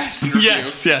write my bachelor review.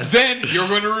 Yes. Then you're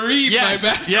gonna read Yes, my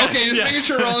bachelor. yes, Okay, just yes. making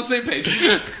sure we're all on the same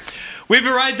page. We've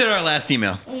arrived at our last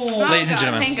email, Oh, ladies and God,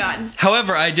 gentlemen. Thank God.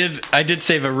 However, I did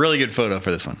save a really good photo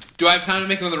for this one. Do I have time to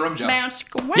make another rum job? Bounce.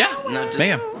 Yeah, Not just-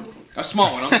 bam. A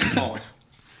small one. I'll make a small one.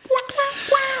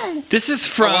 This is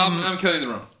Oh, well, from I'm killing the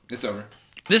rum. It's over.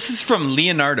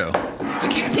 Leonardo.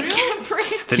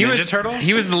 DiCaprio. The He Ninja was Turtle?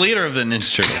 He was the leader of the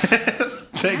Ninja Turtles.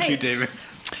 Thank you, Nice. David.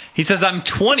 He says, "I'm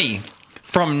 20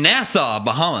 from Nassau, These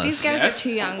Bahamas." guys Yes. are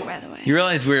too young, by the way. You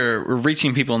realize we're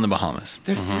reaching people in the Bahamas.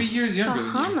 They're 3 years younger than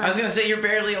you. Bahamas. I was gonna say you're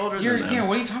barely older You're, than them. yeah,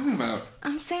 what are you talking about?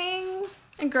 I'm saying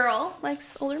a girl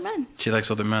likes older men. She likes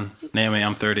older men. Naomi,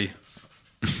 I'm 30.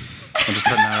 I'm just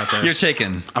putting that out there. You're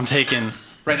taken. I'm taken.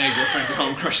 Right now, your girlfriend's at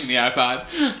home crushing the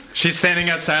iPod. She's standing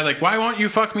outside like, why won't you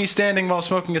fuck me standing while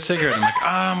smoking a cigarette? I'm like,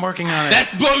 I'm working on it. That's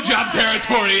blowjob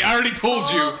territory. I already told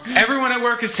you. Everyone at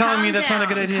work is telling me that's not a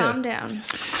good idea. Calm down.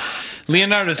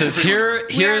 Leonardo says, We are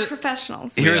 "Here,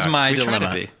 professionals. here's are. my We try to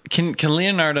dilemma." be. Can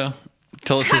Leonardo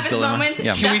tell us Have his his dilemma? moment.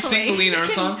 Yeah. Can we sing the Definitely.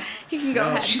 Leonardo song? You can go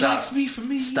ahead. She Stop. likes me for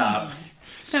me. Stop.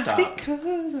 Stop.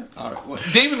 All right. Well,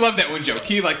 David loved that one joke.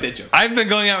 He liked that joke. I've been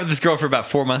going out with this girl for about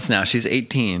 4 months now. She's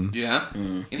 18, Yeah.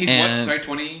 And he's And- what? Sorry,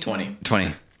 20? 20.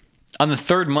 20. On the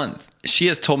 3rd month, she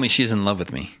has told me she's in love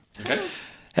with me. Okay.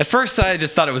 At first, I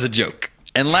just thought it was a joke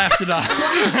and laughed it off.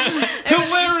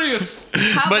 Hilarious.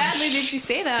 How but badly sh- did she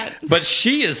say that? But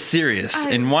she is serious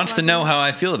I and wants to love know it. how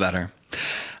I feel about her.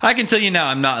 I can tell you now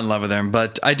I'm not in love with her,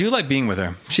 but I do like being with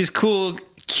her. She's cool,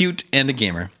 cute, and a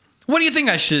gamer. What do you think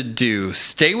I should do?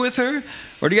 Stay with her?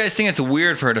 Or do you guys think it's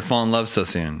weird for her to fall in love so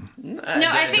soon? No,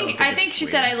 I think she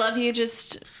said I love you.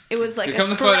 Just it was like Here a come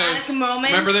the sporadic photos.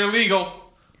 moment. Remember, they're legal.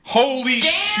 Holy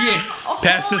Damn! shit. Oh,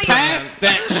 Pass this holy- around. Pass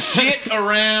that shit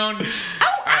around.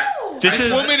 Ow, ow. This This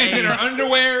is woman is in her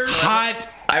underwear. hot.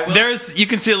 I will- You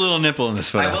can see a little nipple in this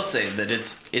photo. I will say that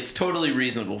it's totally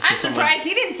reasonable for I'm someone. surprised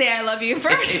he didn't say I love you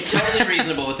first. It's totally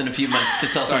reasonable within a few months to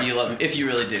tell someone you love them if you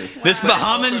really do. This But it's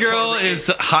Bahamian also girl totally-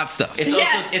 is hot stuff. It's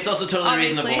Yes, also totally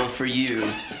obviously. reasonable for you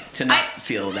to not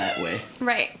feel that way.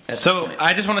 right. At So this point.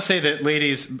 I just want to say that,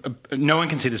 ladies, no one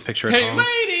can see this picture at Hey, home.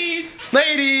 ladies.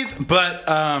 Ladies, but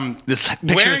This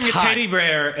picture wearing is a hot. teddy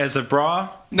bear as a bra,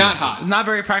 Not hot. not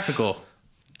very practical.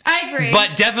 I agree.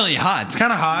 But definitely hot. It's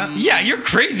kind of hot, Yeah, you're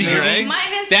crazy, Greg.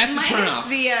 minus That's a minus turnoff.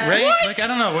 the right? What? Like I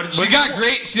don't know. She got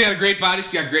great. She got a great body.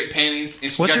 She got great panties.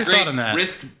 And she's What's got your great thought on that?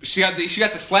 Wrist. She got the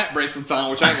slap bracelets on,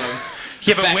 which I loved.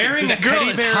 Yeah, but Back wearing in a the girl teddy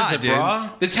is bear hot, as a dude. bra.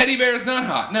 The teddy bear is not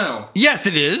hot. No. Yes,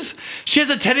 it is. She has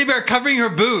a teddy bear covering her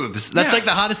boobs. That's Yeah. like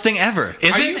the hottest thing ever.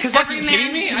 Is Are it? you Because fucking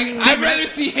kidding me? I'd rather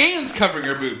see hands covering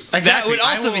her boobs. exactly. would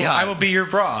also I will, be hot. I will be your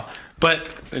bra, but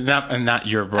not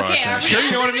your bra. Okay, are we Sure you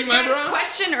don't wanna answering be my this guy's bra?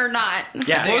 question or not?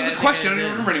 Yes. What was the question? I don't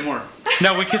even remember anymore.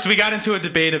 No, because we got into a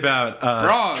debate about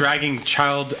Bras. dragging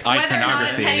child eye Whether or not a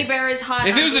pornography. teddy bear is hot.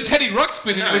 If on it was a boobs. Teddy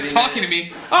Ruxpin and it was I mean, talking to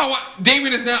me, oh, what?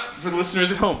 Damon is not, for the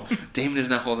listeners at home, Damon is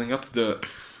not holding up the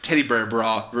teddy bear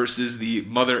bra versus the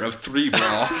mother of 3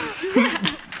 bra.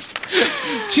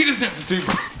 She doesn't have the 3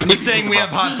 bra. We're saying we have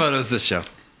hot photos this show.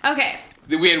 Okay.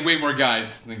 We had way more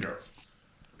guys than girls.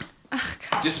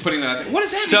 Just putting that out there. What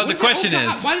does that mean? So What the is that? question Oh,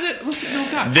 God. is- Why did that? Listen, oh,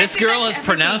 God. This think girl that's has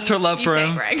pronounced her love you for say,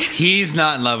 him. Greg. He's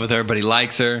not in love with her, but he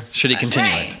likes her. Should he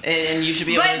continue Right. it? And you should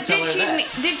be able to But tell did her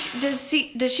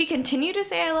she? that. Does she continue to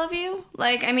say I love you?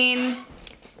 Like, I mean,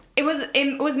 it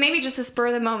was maybe just a spur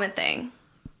of the moment thing.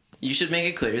 You should make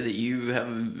it clear that you have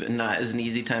not as an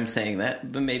easy time saying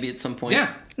that, but maybe at some point.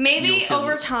 Yeah. Maybe You'll feel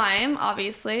over it. time,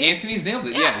 obviously. Anthony's nailed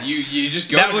it. Yeah. Yeah, you just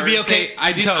go That to would her be and okay. say,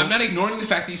 I did, So- I'm not ignoring the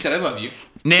fact that you said I love you.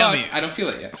 Naomi. But I don't feel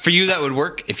it yet. For you, that would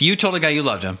work. If you told a guy you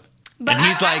loved him, But and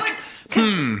he's I like,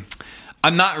 would-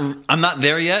 I'm not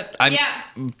there yet. yeah.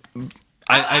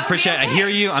 I would be appreciate. I okay. hear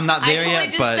you. I'm not I there totally yet,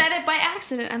 just but said it by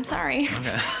accident. I'm sorry.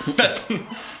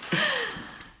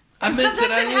 I meant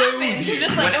that I happens. You're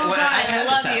just like, oh When god, I I had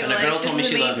love this you. happen, Like, a girl told me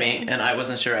this is she loved me, amazing. and I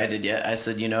wasn't sure I did yet. I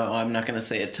said, I'm not going to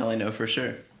say it till I know for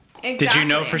sure. Exactly. Did you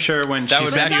know for sure when That she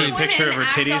would sent you actually- a picture of her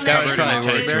titties That would covered in a probably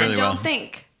teddy work bear? really well. Don't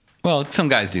think. Well, some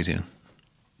guys do too.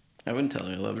 I wouldn't tell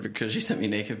her I loved her because she sent me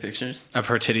naked pictures. Of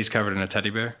her titties covered in a teddy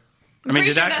bear? I mean, Pretty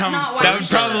did sure that that's come? not why That she would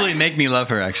said probably make me love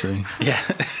her, actually. Yeah.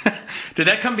 Did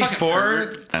that come Fucking before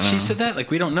pervert. she said that?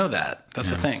 Like, we don't know that. That's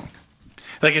the thing.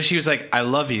 Like, if she was like, I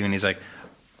love you, and he's like,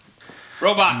 I'm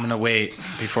Robot. going to wait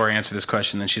before I answer this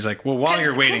question. Then she's like, well, while 'Cause-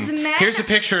 you're waiting, 'cause men- here's a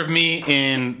picture of me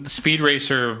in Speed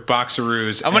Racer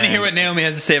boxeroos. I want to and hear what Naomi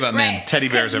has to say about men. Right. Teddy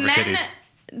bears 'Cause over men,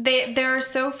 titties. They're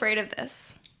so afraid of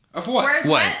this. Of what? Whereas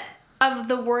What? men of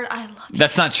the word I love you.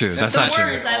 That's not true. That's The not true.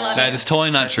 words I love That you. is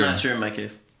totally not That's true. not true in my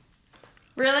case.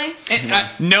 Really? And,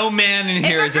 No man in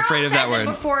here If a is girl afraid of says that it word.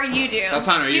 Before you do.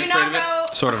 Altana, are do you afraid not of it?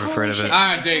 go, Sort of afraid of it. shit,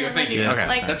 All right, there you go. Thank you. I love Okay.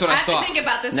 Like, That's what I have thought. to think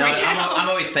about this No, right now. I'm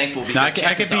always thankful because No, I could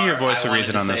chances be your are voice I of wanted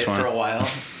reason to on say this it one. for a while,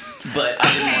 but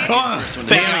I didn't want to be the first one to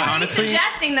say Thank it. you. Are you honestly-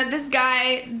 suggesting that this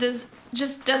guy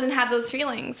just doesn't have those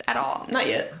feelings at all? Not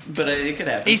yet, but it could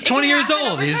happen. He's It can 20 years happen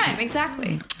old. over He's time,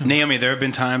 exactly. Naomi, there have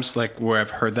been times like where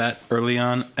I've heard that early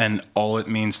on, and all it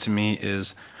means to me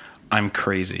is I'm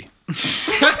crazy.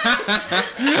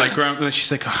 Like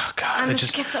she's like, oh god, I'm I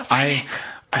just schizophrenic.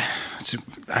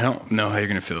 I don't know how you're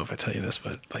gonna feel if I tell you this,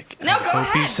 but like, No, I go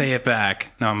hope you ahead. say it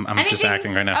back. No, I'm just Anything-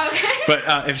 acting right now. Okay. But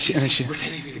if she, and then she,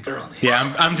 Pretending to be the girl.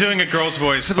 yeah, I'm doing a girl's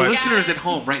voice, For the but listeners at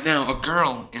home, right now, a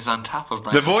girl is on top of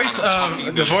Brian. the voice Altano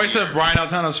of the voice of Brian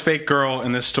Altano's fake girl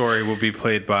in this story will be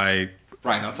played by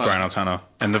Brian Altano. Brian Altano,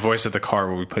 and the voice of the car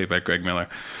will be played by Greg Miller.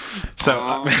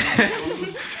 So,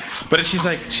 but she's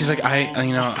like,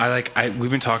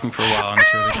 we've been talking for a while, and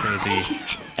it's really crazy,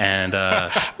 and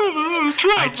what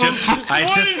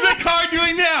is the car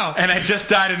doing now? and I just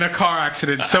died in a car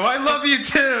accident, so I love you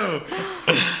too.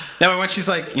 Now, when she's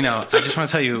like, I just want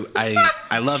to tell you,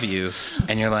 I love you,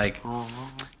 and you're like,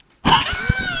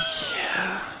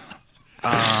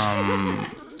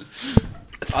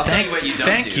 I'll tell you what you don't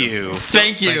thank do. you.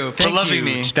 Thank you Like, for thank loving you.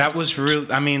 me. That was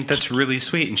real. I mean, that's really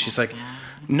sweet. And she's like,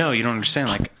 no, you don't understand.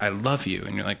 Like, I love you.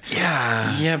 And you're like,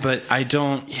 yeah, but I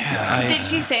don't. Yeah. Did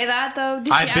she say that though?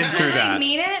 Did I've she been through absolutely that.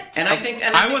 mean it? And I think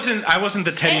I wasn't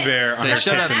the teddy bear on her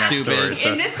Shut tits up, in that stupid. story.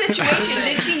 So. In this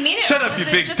situation, did she mean it? Shut or up, was you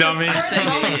it big just dummy. A I'm spur of the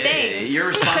moment thing? you're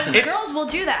responsible. Because girls will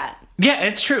do that. Yeah,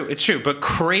 it's true. It's true. But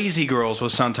crazy girls will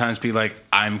sometimes be like,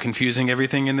 I'm confusing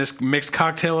everything in this mixed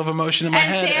cocktail of emotion in my And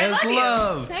head say, I as love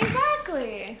love. you.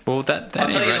 Exactly. Well, that I'll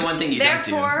ain't tell you right. the one thing you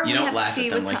Therefore, don't do. You we don't have laugh to see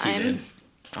at them with like you time. did.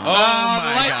 The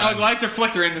lights are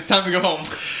flickering. It's time to go home. Is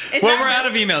Well, that we're out right?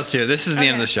 of emails too. This is the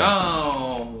end of the show.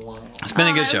 Oh. It's been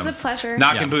a good It show. was a pleasure.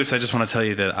 Knockin' Yeah. Boots, I just want to tell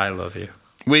you that I love you.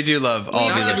 We do love all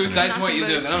of you Knockin' Boots, listeners. I just want you to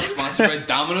know that I'm sponsored by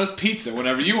Domino's Pizza.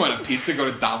 Whenever you want a pizza,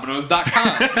 go to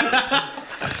Domino's.com.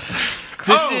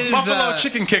 Buffalo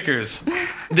Chicken Kickers.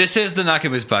 This is the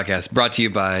Knockin' Boots podcast, brought to you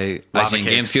by Lava IGN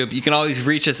cakes. GameScoop. You can always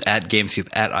reach us at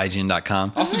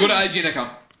GameScoop@IGN.com. Also, go to IGN.com.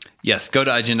 Yes, go to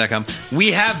IGN.com.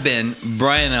 We have been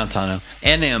Brian Altano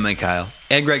and Naomi Kyle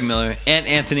and Greg Miller and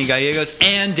Anthony Gallegos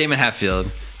and Damon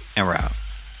Hatfield, and we're out.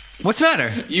 What's the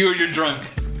matter? You're drunk.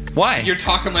 Why? You're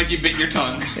talking like you bit your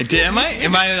tongue. Am I?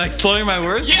 Am I like slurring my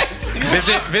words? Yes.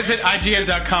 Visit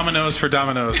IGN.com for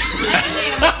Domino's.